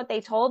 this is what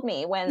they told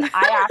me when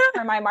I asked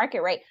for my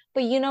market rate.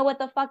 But you know what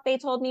the fuck they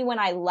told me when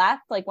I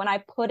left? Like when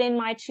I put in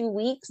my 2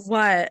 weeks,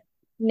 What?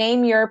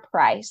 name your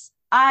price.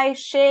 I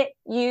shit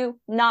you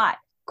not.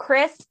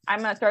 Chris,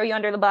 I'm going to throw you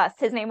under the bus.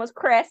 His name was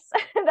Chris.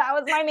 That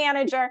was my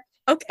manager.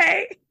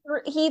 Okay.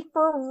 He,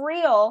 for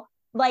real,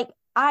 like,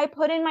 I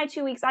put in my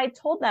 2 weeks. I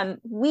told them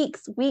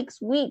weeks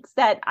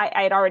that I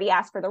had already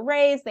asked for the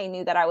raise. They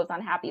knew that I was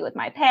unhappy with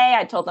my pay.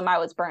 I told them I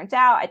was burnt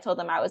out. I told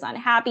them I was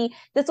unhappy.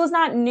 This was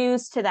not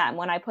news to them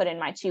when I put in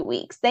my 2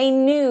 weeks. They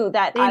knew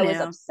that They I was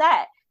knew.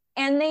 upset.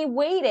 And they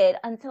waited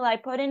until I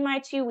put in my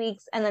 2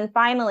 weeks. And then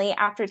finally,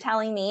 after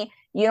telling me,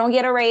 you don't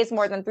get a raise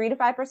more than 3 to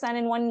 5%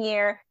 in 1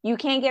 year, you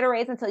can't get a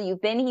raise until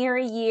you've been here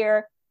a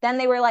year. Then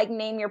they were like,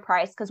 name your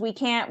price because we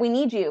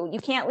need you. You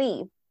can't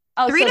leave.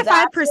 Oh, Three so to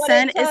five that's what it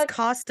percent is took?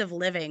 cost of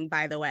living,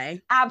 by the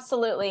way.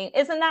 Absolutely.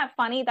 Isn't that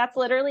funny? That's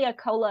literally a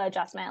COLA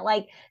adjustment.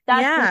 Like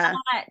Yeah.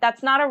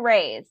 that's not a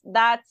raise.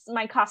 That's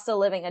my cost of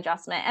living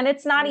adjustment. And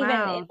it's not even in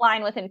Wow.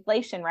 line with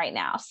inflation right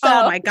now. Oh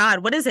So my God.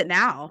 What is it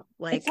now?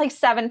 it's like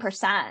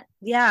 7%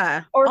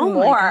 Yeah. or Oh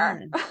my more.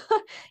 God.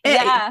 It,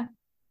 Yeah.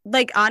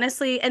 like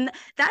honestly, and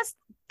that's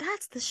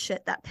that's the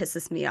shit that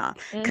pisses me off.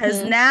 Because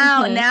Mm-hmm.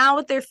 Mm-hmm. now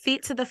with their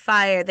feet to the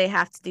fire, they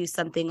have to do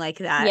something like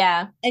that.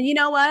 Yeah. And you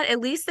know what? At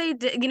least they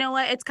did. You know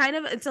what?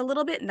 It's a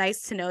little bit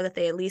nice to know that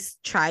they at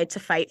least tried to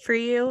fight for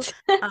you.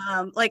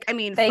 Like, I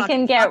mean, They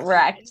can fuck get them.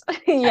 wrecked.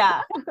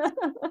 Yeah.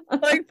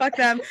 Like, fuck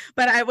them.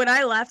 But when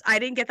I left, I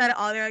didn't get that at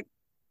all. They're like,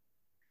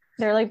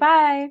 They're like,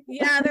 bye.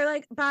 yeah, they're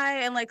like, bye,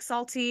 and like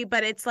salty.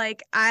 But it's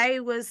like, I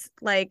was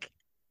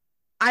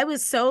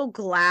so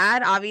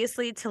glad,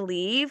 obviously, to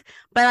leave,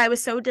 but I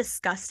was so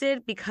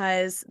disgusted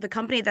because the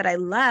company that I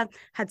left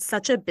had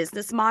such a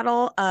business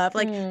model of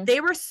like, Mm. they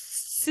were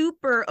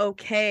super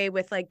okay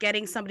with like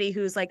getting somebody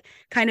who's like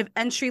kind of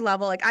entry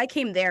level. Like, I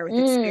came there with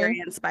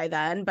experience by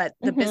then, but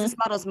the business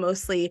Mm-hmm. models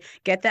mostly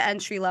get the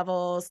entry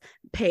levels,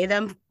 pay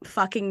them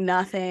fucking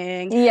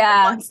nothing.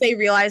 Yeah. Once they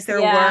realize their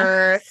Yeah.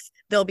 worth,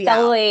 they'll be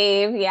They'll out.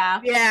 leave. Yeah.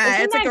 Yeah,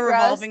 Isn't it's like that a gross?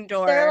 revolving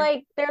door.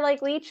 They're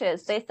like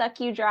leeches. They suck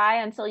you dry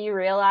until you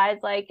realize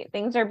like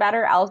things are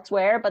better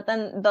elsewhere, but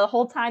then the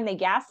whole time they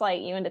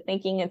gaslight you into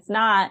thinking it's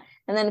not.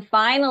 And then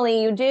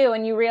finally you do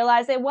and you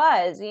realize it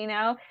was, you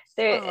know?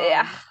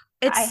 Oh,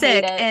 it's I hate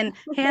sick. it. And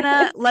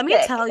Hannah, let me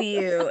Sick. tell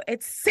you,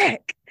 it's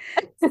sick.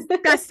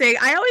 Disgusting.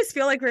 I always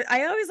feel like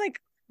I always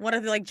like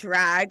want to like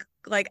drag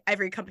like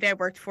every company I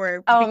worked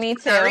for Oh, because me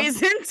of that too.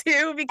 reason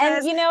too, And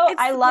because you know,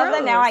 it's I love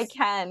that now I gross.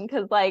 can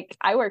because like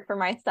I work for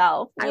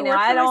myself. I You know, work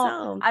for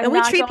myself and I'm we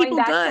not treat going people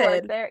back to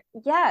work good. there.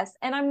 Yes,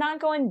 and I'm not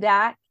going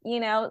back, you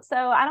know. So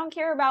I don't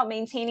care about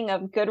maintaining a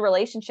good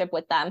relationship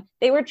with them.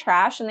 They were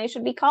trash and they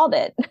should be called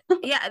it.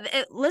 Yeah,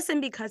 listen,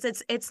 because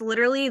it's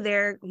literally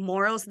their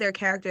morals, their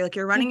character. Like,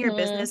 you're running your Hmm.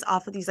 business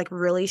off of these like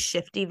really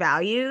shifty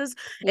values.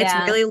 It's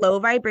Yeah. really low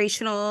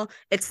vibrational.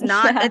 Yeah. It's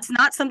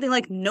not something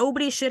like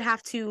nobody should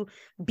have to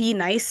be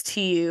nice to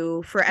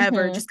you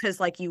forever Hmm. just because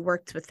like you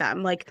worked with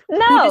them. Like, who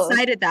No,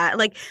 decided that?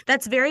 Like,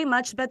 that's very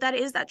much, but that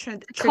is that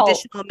cult.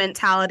 traditional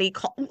mentality.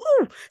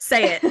 Ooh,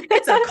 say it.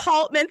 It's a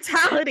cult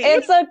mentality.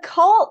 It's a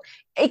cult.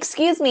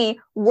 Excuse me.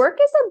 Work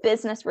is a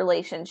business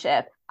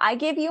relationship. I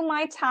give you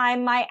my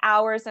time, my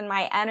hours, and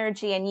my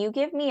energy, and you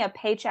give me a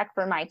paycheck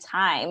for my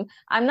time.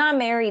 I'm not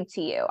married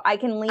to you. I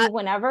can I, leave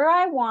whenever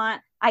I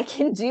want. I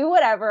can do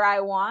whatever I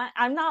want.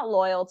 I'm not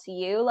loyal to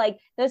you. Like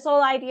this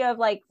whole idea of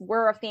like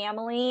we're a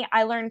family,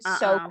 I learned so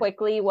uh-uh.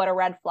 quickly what a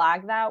red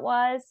flag that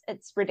was.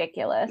 It's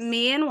ridiculous.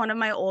 Me and one of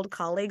my old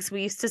colleagues,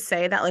 we used to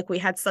say that like we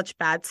had such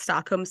bad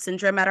Stockholm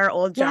syndrome at our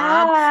old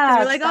job because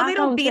we're Yeah, like, oh, they don't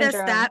Stockholm beat us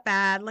syndrome. that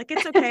bad. Like,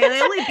 it's okay.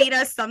 They only beat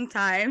us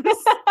sometimes.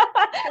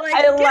 Like,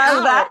 I get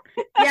love that.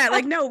 out. Yeah,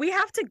 like, no, we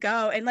have to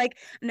go. And like,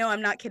 no,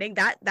 I'm not kidding.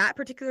 That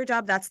particular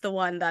job, that's the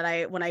one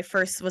that when I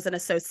first was an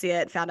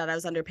associate, found out I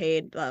was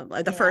underpaid.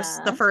 Like the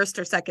Yeah. first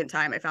or second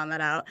time I found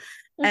that out.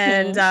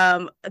 And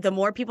Hmm. the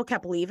more people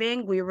kept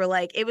leaving, we were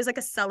like, it was like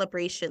a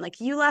celebration. Like,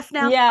 you left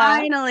now, Yeah.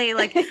 finally.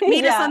 Like,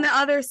 meet us on Yeah. the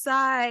other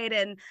side.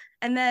 And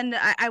then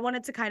I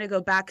wanted to kind of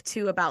go back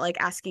to about like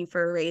asking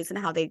for a raise and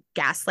how they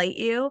gaslight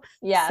you.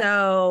 Yes.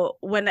 So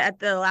when at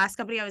the last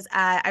company I was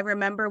at, I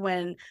remember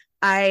when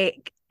I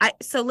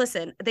so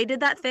listen, they did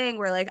that thing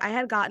where like I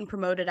had gotten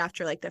promoted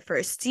after like the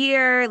first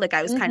year, like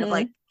I was kind of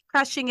like Hmm.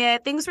 crushing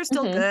it. Things were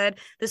still Hmm. good.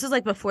 This was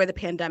like before the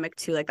pandemic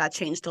too, like that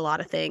changed a lot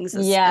of things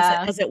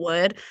Yeah. as it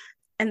would.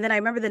 And then I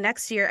remember the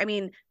next year, I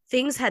mean,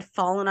 things had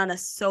fallen on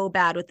us so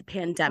bad with the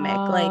pandemic.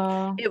 Like,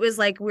 Oh, it was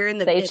like we're in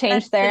the they events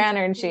changed their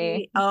energy.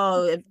 industry.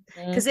 Oh,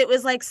 Mhm. because it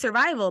was like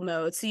survival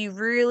mode. So you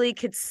really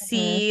could Mhm.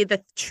 see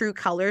the true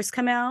colors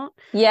come out.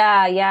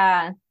 Yeah,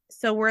 yeah.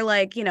 So we're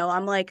like,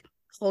 I'm like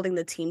holding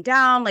the team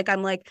down. Like,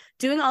 I'm like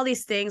doing all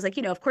these things, like,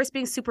 of course,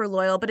 being super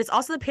loyal, but it's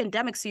also the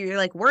pandemic. So you're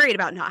like worried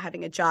about not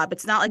having a job.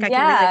 It's not like I can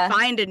really Yeah.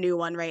 find a new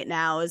one right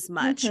now as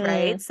much.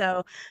 Right. Hmm.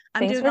 So I'm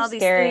Things doing were all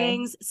these scary.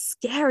 things.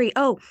 Scary.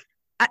 Oh,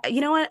 you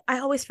know what? I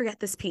always forget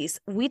this piece.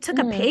 We took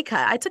a Mm. pay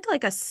cut. I took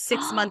like a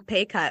 6 month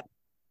pay cut.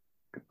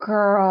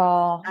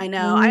 Girl, I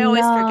know. I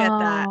always forget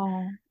that.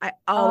 no. I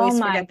Oh always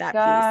forget my that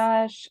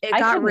piece. gosh. It I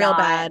got could real not.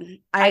 bad.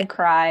 I'd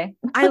cry.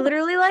 I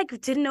literally like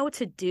didn't know what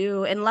to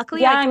do. And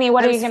luckily Yeah, I mean,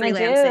 what I are you was gonna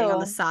freelancing on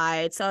the do?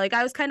 side. So like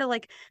I was kind of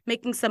like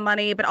making some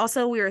money, but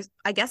also we were,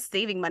 I guess,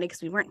 saving money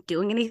because we weren't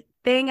doing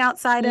anything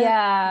outside of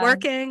Yeah.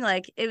 working.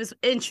 Like, it was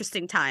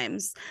interesting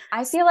times.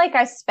 I feel like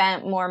I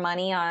spent more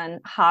money on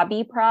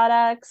hobby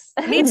products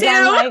Me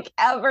than too. like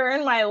ever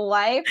in my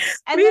life.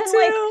 And Me then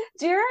like, too.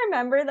 do you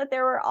remember that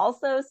there were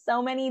also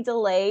so many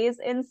delays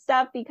in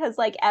stuff because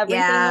like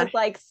everything was Yeah,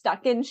 like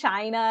stuck in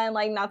China and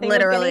like nothing was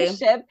getting literally.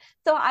 shipped.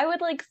 So I would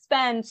like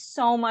spend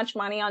so much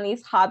money on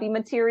these hobby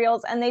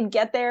materials and they'd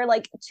get there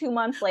like 2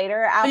 months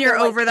later When you're after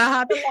like over the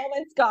hobby. the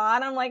moment's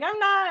gone. I'm like,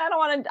 I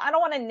don't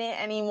want to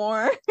knit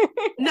anymore.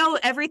 No,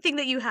 everything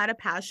that you had a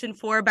passion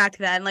for back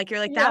then, like you're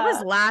like, that was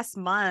Yeah. last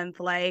month.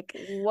 Like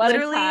What a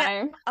literally,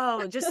 time.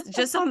 oh,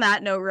 just on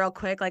that note, real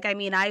quick. Like, I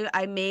mean,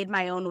 I made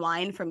my own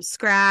wine from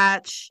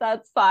scratch.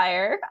 That's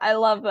fire. I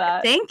love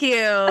that. Thank you.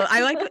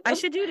 I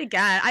should do it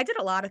again. I did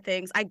a lot of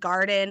things. I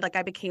gardened, like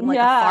I became like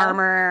a Yeah.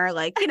 farmer,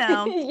 like,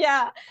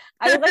 Yeah.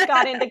 I like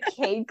got into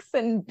cakes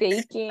and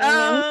baking and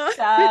oh,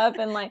 stuff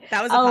and like,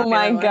 that was a oh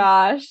my popular one.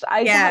 gosh.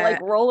 I got like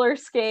Yeah. roller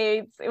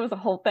skates. It was a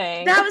whole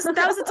thing. That was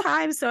a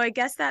time. So I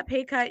guess that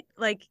pay cut,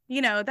 like,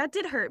 that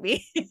did hurt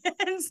me.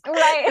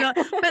 Right.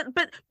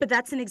 But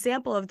that's an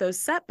example of those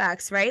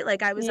setbacks, right?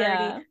 Like I was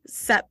already Yeah.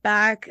 set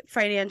back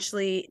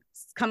financially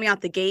coming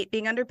out the gate,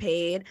 being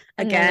underpaid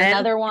And then again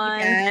another and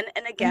one. again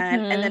and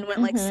again, and then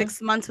went like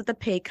 6 months with a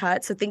pay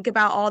cut. So think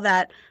about all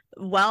that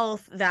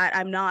wealth that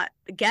I'm not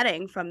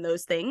getting from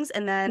those things.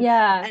 And then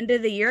Yeah. end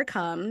of the year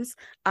comes,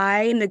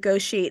 I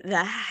negotiate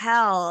the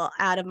hell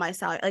out of my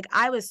salary. Like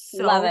I was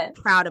Love so it.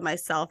 proud of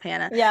myself,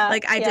 Hannah. Yeah.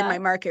 Like I did Yeah. my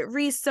market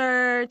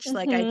research,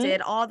 like I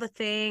did all the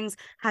things,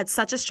 had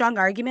such a strong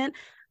argument.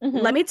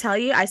 Let me tell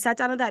you, I sat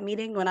down at that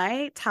meeting. When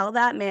I tell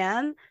that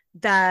man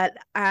that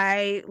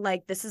I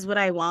like, this is what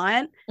I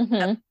want,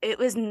 it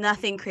was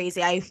nothing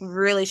crazy. I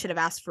really should have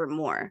asked for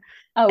more.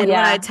 Oh And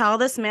when I yeah. tell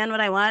this man what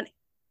I want,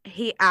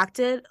 he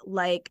acted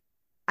like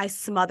I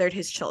smothered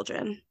his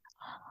children.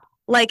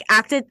 Like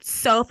acted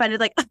so offended,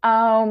 like,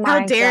 Oh how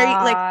my dare you?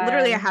 Like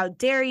literally, God. how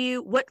dare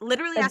you? What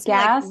literally The asked me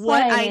like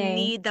what I gaslighting.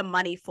 need the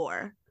money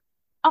for.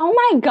 Oh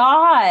my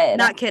God.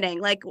 Not kidding.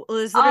 Like it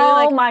was literally Oh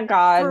like, my for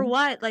God.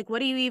 what? Like, what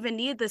do you even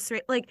need this?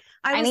 Like,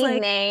 I I was need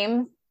like,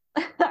 names.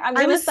 I'm I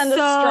gonna was send a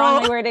so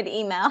strongly worded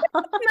email.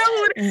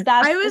 no,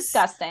 That's I was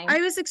disgusting. I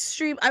was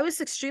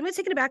extremely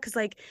taken aback because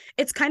like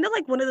it's kind of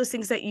like one of those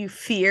things that you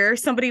fear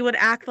somebody would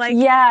act like in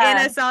a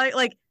Yeah. salary.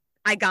 Like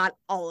I got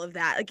all of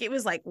that. Like it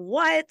was like,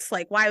 what?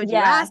 Like, why would you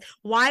Yeah. ask?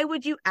 Why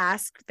would you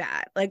ask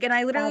that? Like, and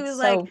I literally That's was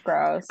like, so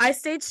gross. I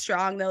stayed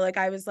strong though. Like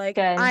I was like,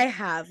 Good. I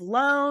have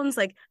loans.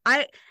 Like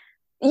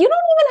You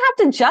don't even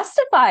have to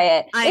justify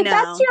it. I If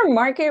that's know. your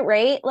market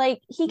rate,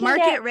 like he can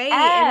Market get rate,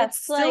 and it's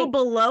F. still Like,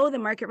 below the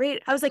market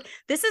rate. I was like,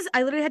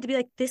 I literally had to be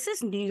like, this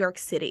is New York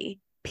City,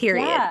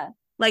 period. yeah.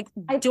 Like,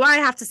 I do I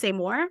have to say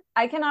more?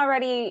 I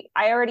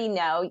already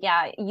know.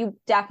 Yeah, you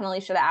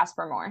definitely should have asked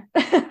for more.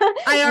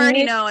 I New already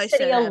York know I should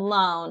City have.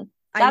 alone.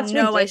 I That's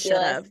know I should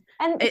ridiculous. have.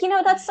 And It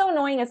that's so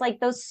annoying. Is like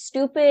those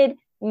stupid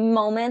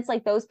moments,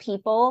 like those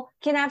people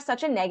can have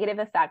such a negative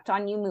effect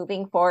on you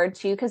moving forward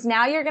too. Cause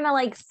now you're gonna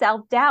like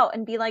self-doubt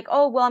and be like,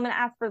 oh, well, I'm gonna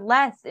ask for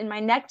less in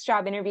my next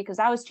job interview because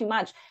that was too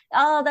much.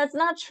 Oh, that's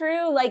not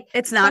true. Like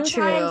it's not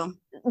sometimes,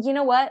 true. you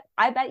know what?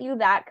 I bet you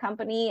that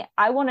company,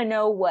 I want to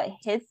know what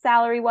his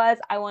salary was.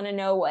 I want to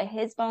know what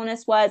his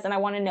bonus was. And I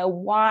want to know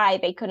why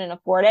they couldn't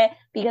afford it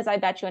because I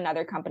bet you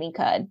another company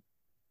could.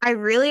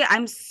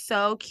 I'm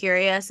so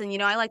curious. And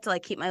I like to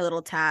like keep my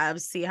little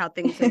tabs, see how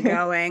things are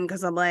going.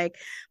 Cause I'm like,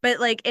 but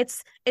like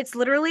it's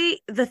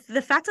literally the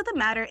fact of the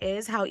matter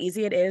is how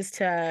easy it is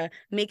to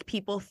make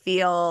people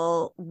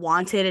feel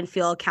wanted and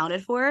feel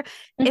accounted for.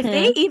 If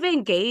they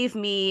even gave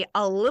me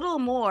a little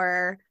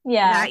more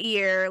Yeah. that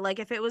year, like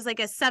if it was like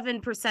a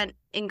 7%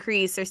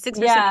 increase or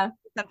 6% Yeah.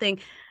 something,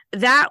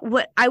 that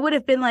what I would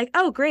have been like,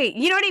 oh great.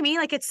 You know what I mean?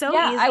 Like it's so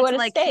Yeah. I easy would to have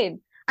like stayed.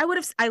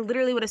 I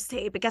literally would have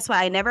stayed, but guess what?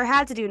 I never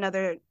had to do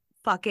another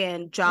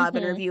fucking job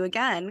interview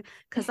again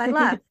because I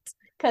left.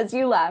 Because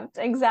you left.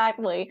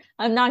 Exactly.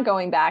 I'm not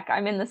going back.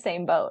 I'm in the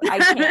same boat. I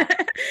can't.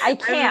 I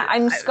can't.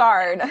 I'm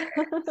scarred.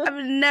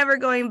 I'm never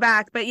going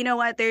back. But you know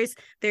what? There's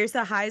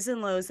the highs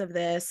and lows of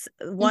this.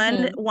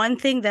 One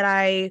thing that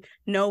I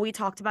know we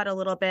talked about a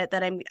little bit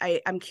that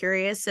I'm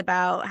curious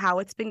about how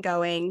it's been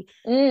going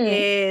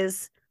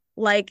is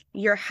like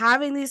you're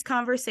having these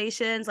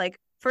conversations. Like,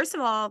 first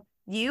of all,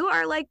 you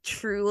are like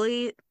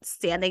truly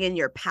standing in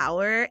your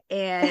power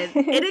and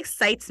it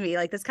excites me.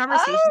 Like this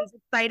conversation is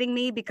exciting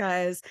me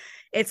because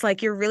it's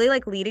like you're really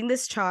like leading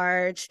this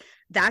charge.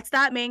 That's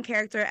that main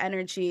character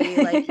energy.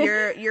 Like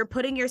you're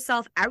putting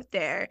yourself out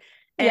there.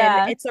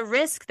 And it's a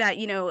risk that,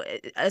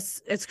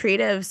 as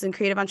creatives and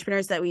creative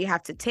entrepreneurs that we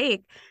have to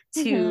take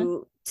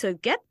to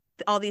get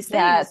all these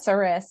things. Yeah, it's a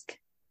risk.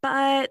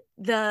 But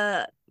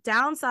the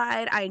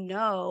downside, I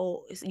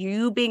know, is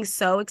you being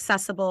so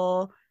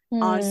accessible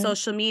on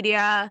social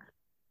media.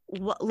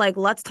 Like,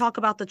 let's talk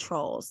about the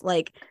trolls.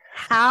 Like,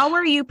 how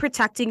are you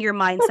protecting your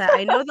mindset?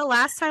 I know the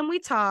last time we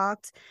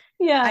talked,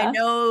 I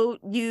know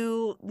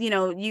you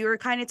were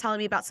kind of telling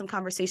me about some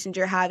conversations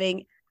you're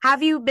having.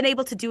 Have you been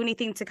able to do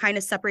anything to kind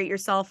of separate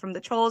yourself from the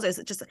trolls? Is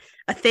it just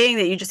a thing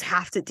that you just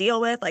have to deal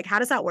with? Like, how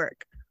does that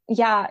work?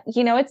 Yeah,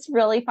 it's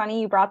really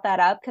funny you brought that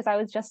up because I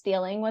was just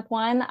dealing with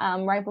one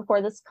right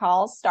before this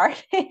call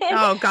started.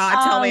 Oh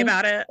God, tell me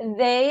about it.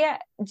 They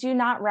do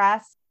not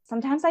rest.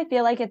 Sometimes I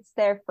feel like it's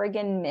their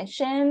friggin'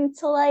 mission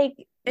to like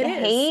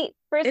hate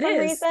for some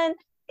reason.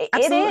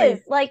 It is.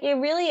 Like it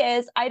really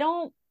is. I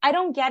don't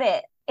get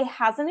it. It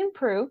hasn't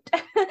improved.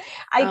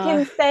 I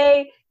can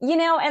say,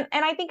 and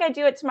I think I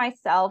do it to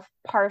myself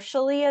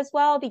partially as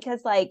well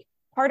because like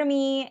part of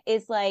me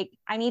is like,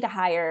 I need to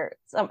hire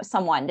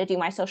someone to do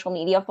my social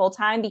media full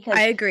time, because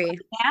I agree.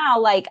 now,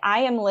 like, I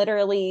am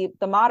literally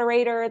the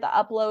moderator, the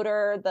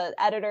uploader, the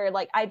editor,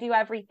 like I do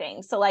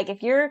everything. So like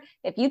if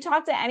you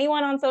talk to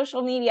anyone on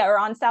social media or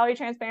on Salary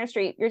Transparent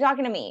Street, you're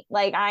talking to me.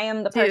 Like I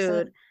am the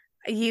person.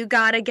 Dude, you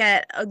gotta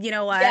get, you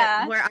know what?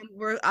 Yeah.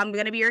 I'm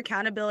gonna be your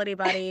accountability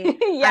buddy. I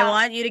Yeah.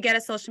 want you to get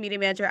a social media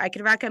manager. I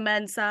could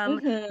recommend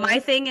some. My Hmm.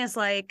 thing is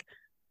like,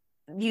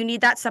 you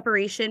need that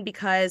separation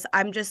because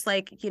I'm just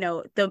like,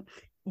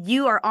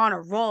 you are on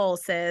a roll,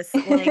 sis.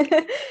 Like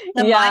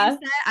the Yeah.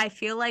 mindset, I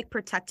feel like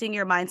protecting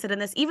your mindset in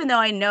this, even though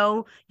I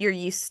know you're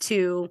used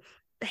to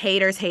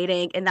haters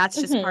hating and that's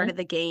just part Hmm. of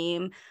the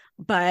game.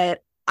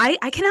 But I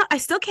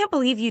still can't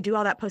believe you do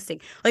all that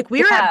posting. Like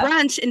we were at Yeah.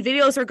 brunch and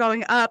videos are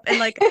going up and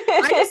like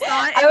I just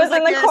thought I it was was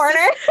in like the your corner.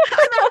 assistant.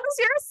 I thought it was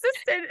your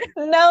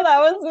assistant. No, that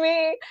was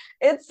me.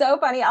 It's so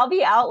funny. I'll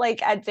be out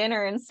like at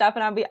dinner and stuff,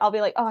 and I'll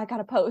be like, oh, I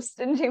gotta post.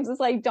 And James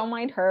is like, don't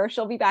mind her.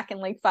 She'll be back in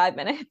like 5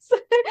 minutes.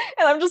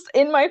 And I'm just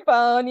in my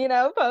phone,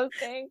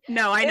 posting.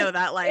 No, I know It's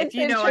that life. it's I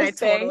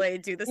interesting. totally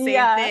do the same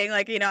Yeah. thing.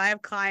 Like, I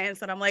have clients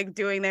that I'm like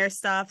doing their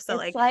stuff. So It's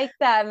like, like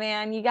that,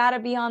 man. You got to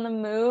be on the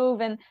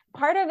move. And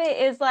part of it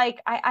is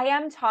like, I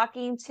am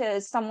talking to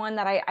someone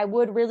that I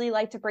would really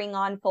like to bring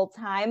on full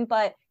time.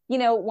 But,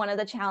 one of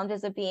the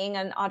challenges of being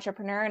an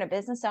entrepreneur and a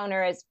business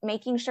owner is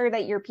making sure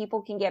that your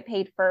people can get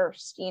paid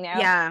first.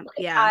 yeah, Like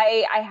yeah.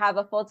 I have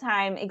a full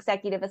time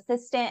executive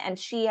assistant, and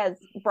she has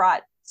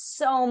brought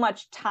so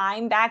much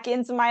time back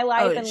into my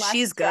life Oh, and less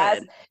she's stress.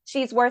 good.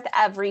 She's worth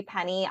every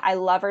penny. I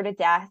love her to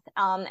death.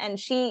 And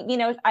she,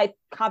 I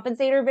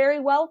compensate her very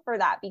well for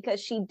that because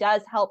she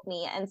does help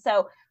me. And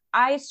so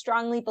I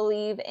strongly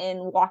believe in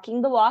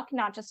walking the walk,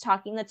 not just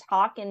talking the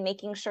talk, and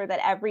making sure that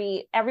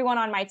everyone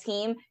on my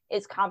team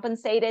is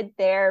compensated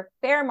their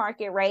fair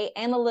market rate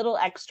and a little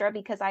extra,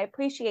 because I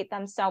appreciate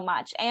them so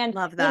much. And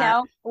Love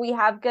that. we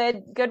have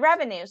good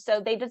revenue, so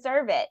they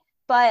deserve it.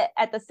 But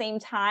at the same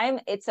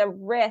time, it's a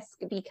risk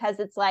because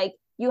it's like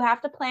you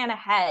have to plan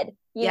ahead.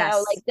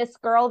 Yes. Like this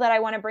girl that I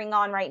want to bring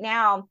on right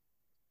now,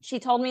 she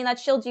told me that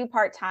she'll do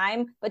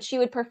part-time, but she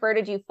would prefer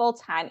to do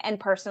full-time. And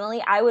personally,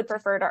 I would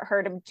prefer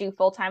her to do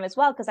full-time as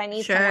well, because I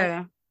need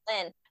someone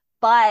in.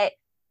 But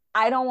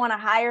I don't want to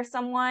hire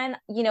someone,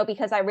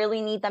 because I really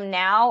need them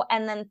now.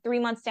 And then 3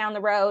 months down the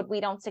road,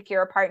 we don't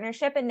secure a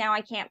partnership and now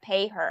I can't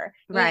pay her.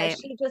 Right.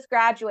 She just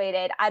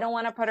graduated. I don't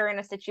want to put her in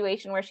a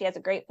situation where she has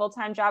a great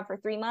full-time job for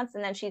 3 months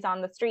and then she's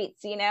on the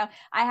streets. I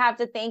have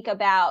to think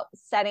about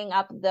setting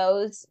up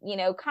those,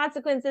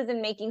 consequences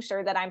and making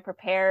sure that I'm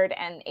prepared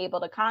and able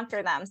to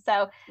conquer them.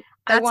 So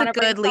I That's want a to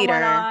bring good someone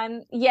leader.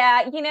 on.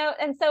 Yeah,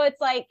 and so it's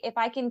like if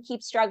I can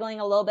keep struggling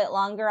a little bit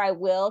longer, I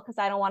will, because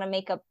I don't want to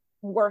make a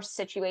worse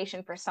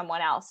situation for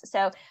someone else.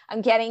 So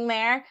I'm getting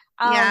there.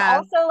 Yeah.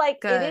 Also, like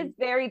Good. it is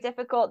very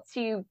difficult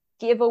to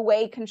give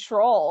away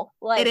control.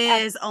 Like it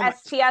is.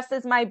 STS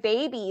is my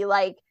baby.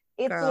 Like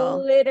it's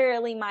Girl.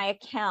 literally my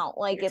account.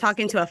 Like You're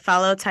talking to a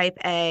fellow type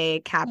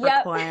A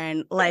Capricorn.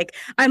 Yep. Like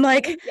I'm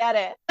like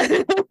get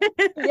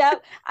it.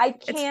 Yep. I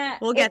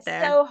can't. We'll get it's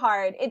there. so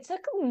hard. It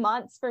took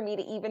months for me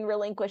to even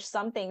relinquish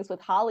some things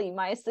with Holly,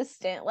 my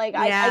assistant. Like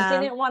I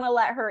didn't want to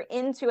let her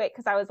into it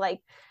because I was like,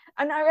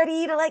 I'm not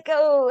ready to let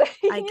go.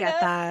 I get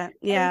that.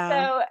 Yeah.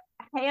 And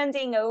so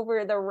handing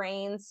over the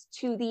reins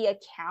to the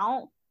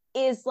account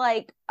is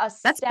like a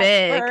That's step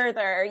big.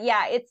 further.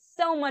 Yeah, it's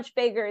so much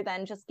bigger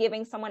than just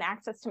giving someone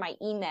access to my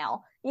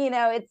email.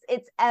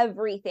 It's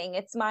everything.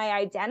 It's my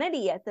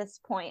identity at this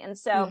point. And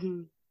so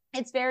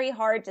it's very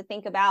hard to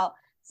think about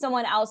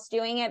someone else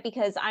doing it,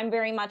 because I'm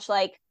very much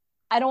like,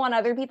 I don't want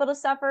other people to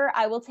suffer.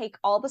 I will take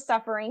all the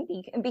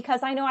suffering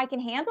because I know I can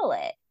handle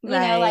it.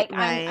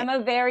 I'm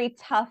a very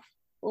tough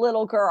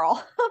little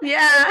girl.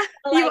 Yeah,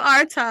 you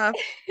are tough.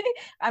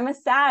 I'm a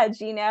Sag,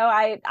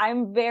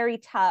 I'm very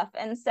tough.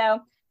 And so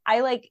I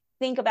like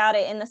think about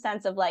it in the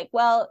sense of like,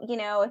 well,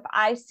 if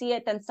I see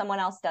it, then someone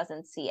else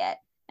doesn't see it.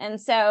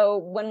 And so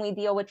when we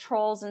deal with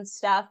trolls and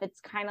stuff, it's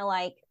kind of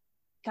like,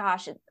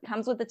 gosh, it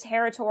comes with the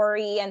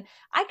territory, and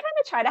I kind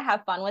of try to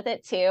have fun with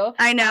it too.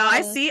 I know.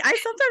 I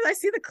sometimes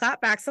see the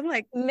clapbacks. I'm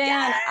like,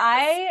 man,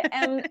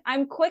 yes!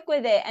 I'm quick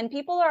with it. And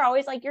people are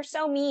always like, you're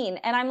so mean.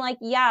 And I'm like,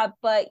 yeah,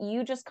 but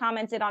you just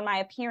commented on my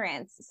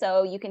appearance.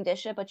 So you can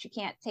dish it, but you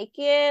can't take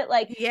it.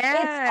 Like,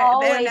 yeah, it's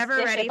always they're never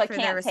dish ready it, but for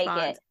can't their take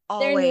response. it.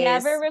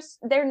 Always.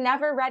 They're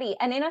never ready.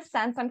 And in a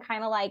sense, I'm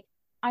kind of like,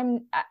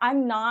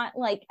 I'm not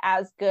like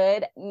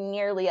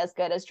nearly as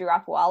good as Drew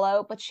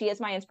Afualo, but she is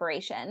my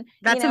inspiration.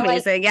 That's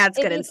amazing. Yeah, it's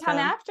good. If you come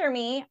after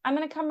me, I'm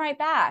gonna come right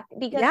back,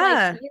 because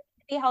yeah. like you have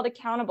to be held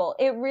accountable.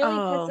 It really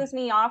pisses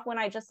me off when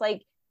I just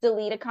like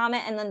delete a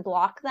comment and then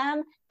block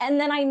them, and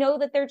then I know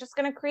that they're just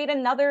gonna create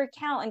another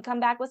account and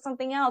come back with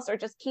something else, or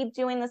just keep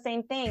doing the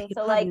same thing.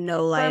 People so like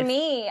no life. For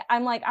me,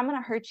 I'm like, I'm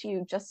gonna hurt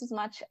you just as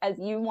much as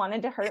you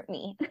wanted to hurt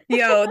me.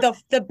 Yo,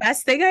 the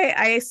best thing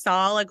I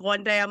saw, like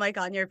one day I'm like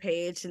on your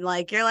page and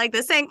like you're like,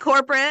 this ain't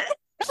corporate.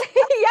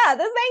 Yeah,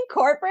 this ain't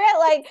corporate.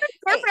 Like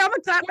corporate, I'm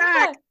gonna clap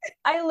back.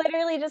 I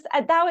literally just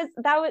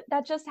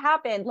that just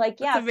happened.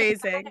 Like, yeah, that's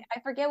amazing. I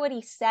forget what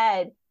he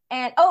said,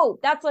 And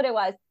that's what it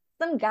was.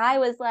 Some guy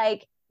was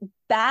like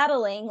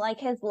battling, like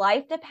his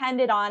life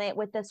depended on it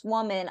with this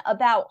woman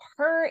about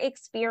her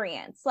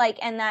experience, like,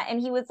 and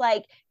he was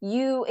like,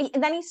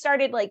 and then he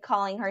started like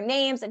calling her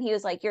names, and he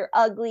was like, you're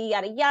ugly,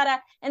 yada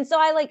yada. And so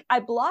I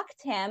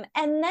blocked him,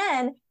 and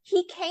then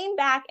he came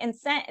back and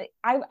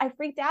I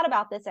freaked out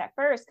about this at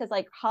first, because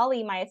like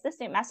Holly, my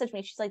assistant, messaged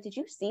me. She's like, did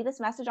you see this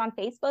message on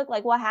Facebook?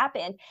 Like, what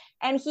happened?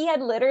 And he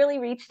had literally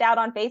reached out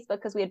on Facebook,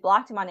 because we had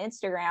blocked him on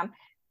Instagram,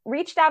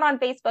 reached out on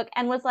Facebook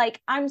and was like,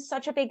 I'm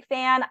such a big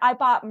fan. I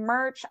bought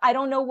merch. I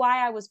don't know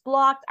why I was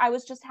blocked. I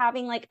was just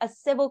having like a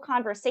civil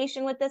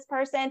conversation with this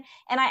person.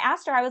 And I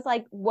asked her, I was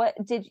like, what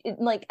did you,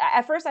 like,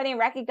 at first I didn't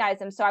recognize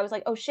him. So I was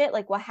like, oh shit,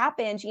 like what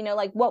happened? You know,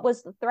 like what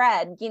was the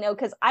thread? You know,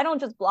 because I don't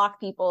just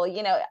block people,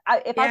 you know,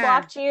 if I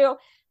blocked you,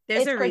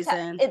 there's a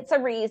reason. It's a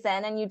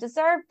reason, and you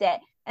deserved it.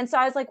 And so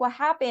I was like, what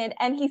happened?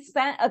 And he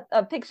sent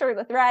a picture of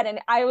the thread. And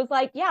I was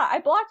like, yeah, I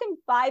blocked him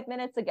 5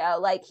 minutes ago.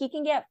 Like, he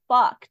can get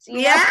fucked. You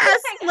yes.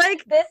 know?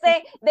 Like this,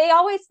 they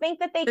always think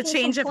that they can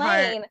change complain.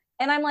 Of heart.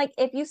 And I'm like,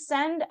 if you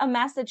send a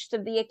message to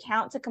the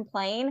account to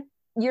complain,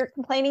 you're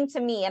complaining to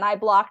me, and I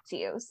blocked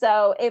you.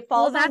 So it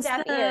falls on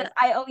deaf ears.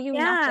 I owe you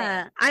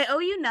nothing. I owe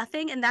you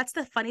nothing. And that's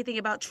the funny thing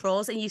about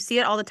trolls. And you see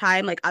it all the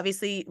time. Like,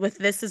 obviously with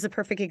this is a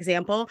perfect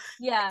example.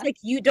 Yeah. It's like,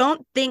 you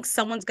don't think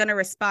someone's going to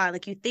respond.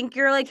 Like, you think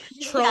you're like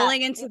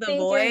trolling into the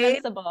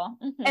void.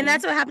 Mm-hmm. And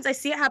that's what happens. I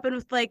see it happen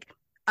with like,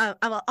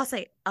 I'll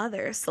say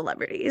other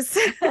celebrities.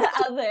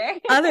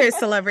 Other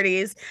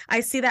celebrities.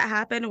 I see that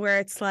happen where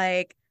it's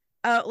like,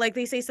 like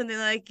they say something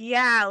like,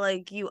 yeah,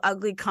 like, you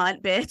ugly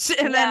cunt bitch,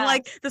 and then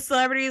like the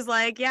celebrity is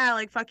like, yeah,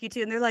 like, fuck you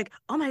too, and they're like,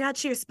 oh my god,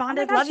 she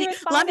responded. Love you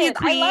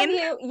queen. I love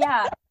you.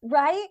 Yeah,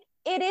 right.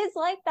 It is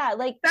like that.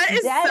 Like, that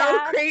is so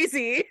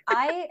crazy.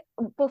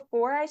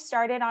 Before I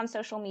started on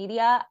social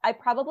media, I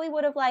probably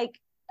would have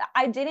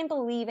I didn't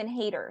believe in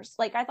haters.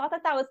 Like, I thought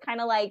that was kind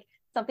of like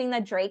something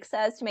that Drake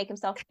says to make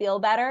himself feel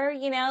better,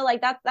 you know,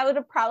 like that would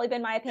have probably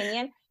been my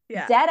opinion.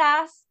 Yeah. Dead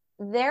ass,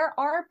 there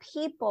are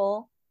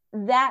people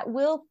that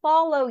will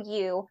follow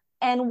you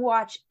and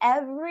watch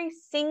every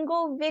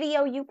single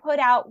video you put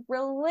out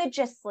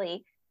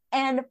religiously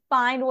and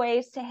find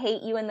ways to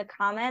hate you in the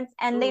comments,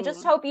 and they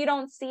just hope you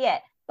don't see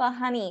it. But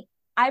honey,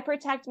 I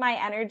protect my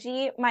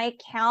energy. My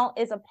account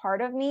is a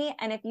part of me,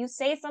 and if you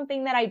say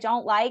something that I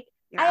don't like,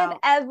 I have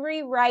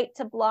every right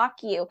to block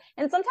you.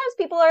 And sometimes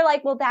people are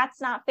like, well,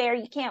 that's not fair.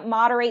 You can't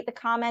moderate the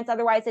comments.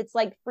 Otherwise, it's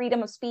like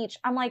freedom of speech.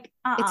 I'm like,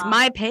 It's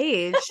my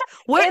page.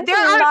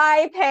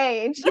 My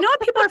page. You know what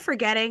people are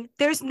forgetting?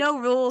 There's no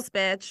rules,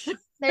 bitch.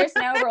 There's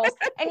no rules.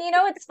 And you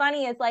know what's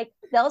funny is like,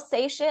 they'll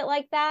say shit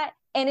like that,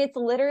 and it's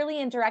literally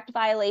in direct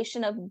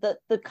violation of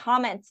the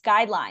comments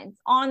guidelines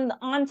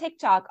on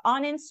TikTok,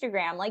 on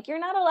Instagram. Like, you're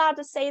not allowed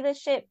to say this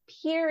shit,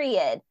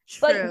 period. True.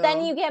 But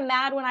then you get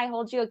mad when I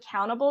hold you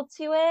accountable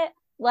to it.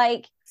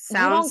 Like,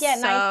 sounds you don't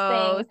get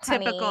nice things,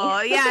 typical.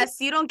 Honey. Yes,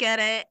 you don't get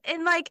it.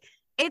 And like,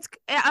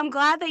 I'm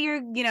glad that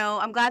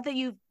I'm glad that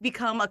you've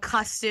become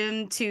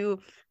accustomed to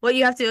what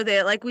you have to do with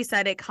it. Like we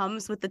said, it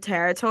comes with the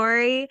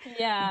territory.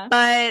 Yeah.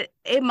 But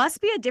it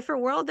must be a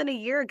different world than a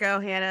year ago,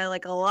 Hannah.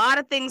 Like, a lot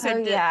of things are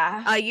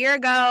a year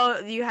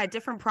ago, you had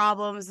different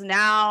problems.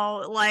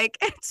 Now, like,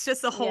 it's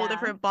just a whole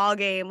different ball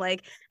game.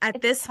 Like,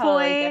 at this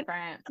point,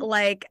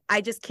 like,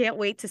 I just can't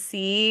wait to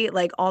see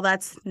like all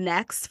that's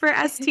next for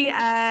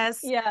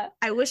STS. Yeah.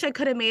 I wish I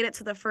could have made it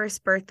to the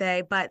first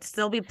birthday, but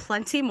still be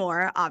plenty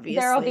more,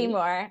 obviously. There'll be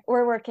more.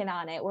 We're working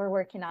on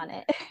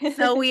it.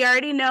 So we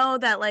already know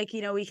that, like,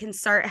 you know, we can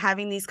start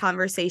having these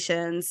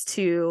conversations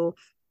to,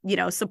 you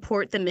know,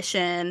 support the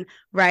mission,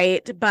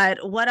 right?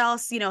 But what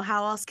else, you know,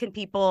 how else can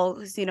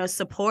people, you know,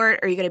 support?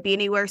 Are you going to be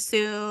anywhere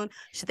soon?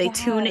 Should they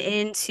tune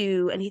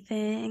into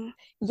anything?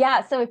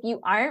 Yeah, so if you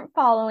aren't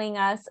following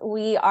us,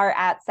 we are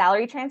at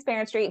Salary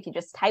Transparency. If you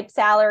just type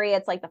salary,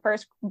 it's like the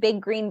first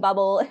big green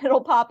bubble, it'll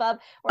pop up.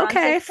 We're on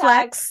TikTok.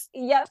 Flex.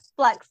 Yep,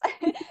 flex.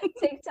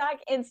 TikTok,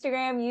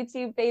 Instagram,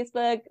 YouTube,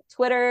 Facebook,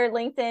 Twitter,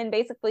 LinkedIn.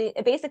 Basically,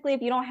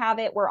 if you don't have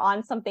it, we're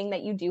on something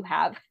that you do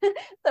have.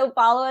 So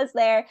follow us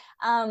there.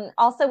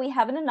 Also, we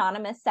have an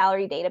anonymous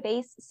salary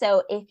database.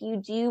 So if you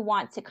do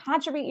want to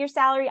contribute your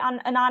salary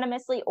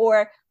anonymously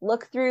or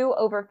look through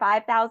over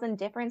 5,000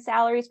 different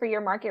salaries for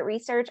your market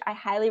research, I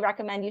highly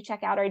recommend you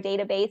check out our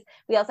database.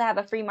 We also have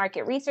a free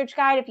market research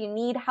guide if you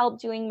need help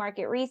doing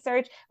market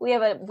research. We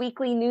have a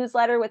weekly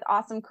newsletter with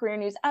awesome career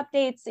news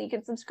updates, so you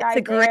can subscribe.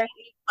 It's a great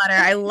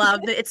newsletter. I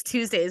love that. It's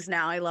Tuesdays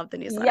now. I love the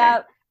newsletter.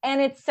 Yep. And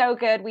it's so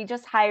good. We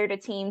just hired a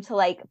team to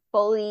like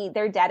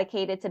they're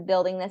dedicated to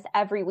building this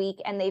every week,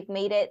 and they've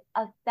made it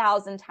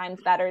 1,000 times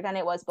better than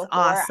it was before.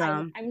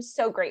 Awesome. I'm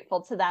so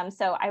grateful to them.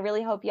 So I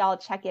really hope y'all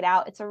check it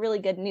out. It's a really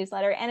good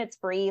newsletter, and it's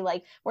free.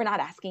 Like, we're not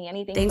asking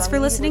anything. Thanks for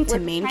listening to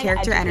Main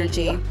Character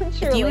Energy.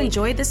 If you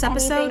enjoyed this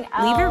episode,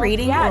 leave a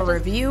rating or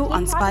review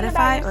on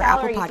Spotify or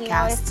Apple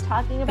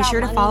Podcasts. Be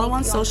sure to follow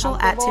on social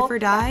at Tiff or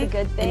Die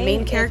and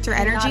Main Character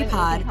Energy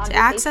Pod to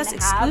access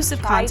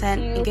exclusive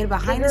content and get a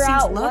behind the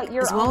scenes look,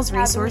 as well tools,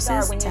 taboos are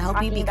resources when to you're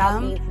help you talking about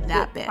become these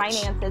that bitch.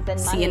 finances and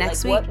See money. you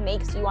next Like, week. what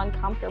makes you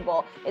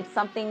uncomfortable? It's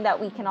something that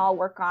we can all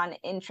work on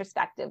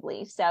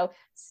introspectively. So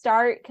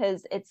start,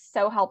 because it's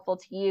so helpful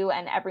to you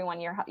and everyone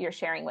you're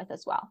sharing with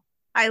as well.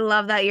 I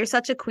love that. You're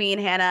such a queen,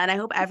 Hannah. And I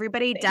hope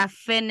everybody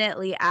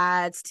definitely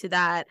adds to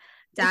that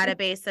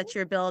database that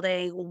you're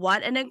building.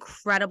 What an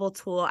incredible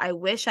tool. I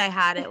wish I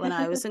had it when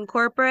I was in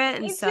corporate.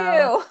 And Me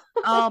so,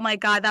 too. oh my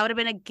God, that would have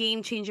been a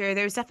game changer.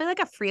 There's definitely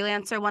like a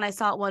freelancer one I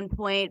saw at one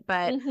point,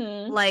 but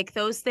like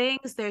those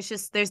things,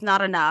 there's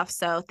not enough.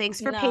 So thanks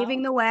for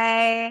paving the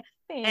way.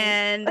 Thanks.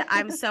 And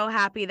I'm so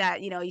happy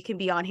that, you can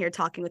be on here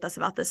talking with us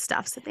about this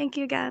stuff. So thank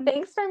you again.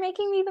 Thanks for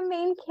making me the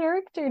main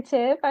character,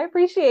 Tiff. I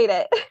appreciate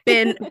it.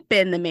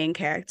 Been the main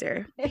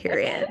character,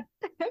 period.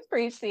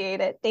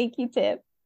 Appreciate it. Thank you, Tiff.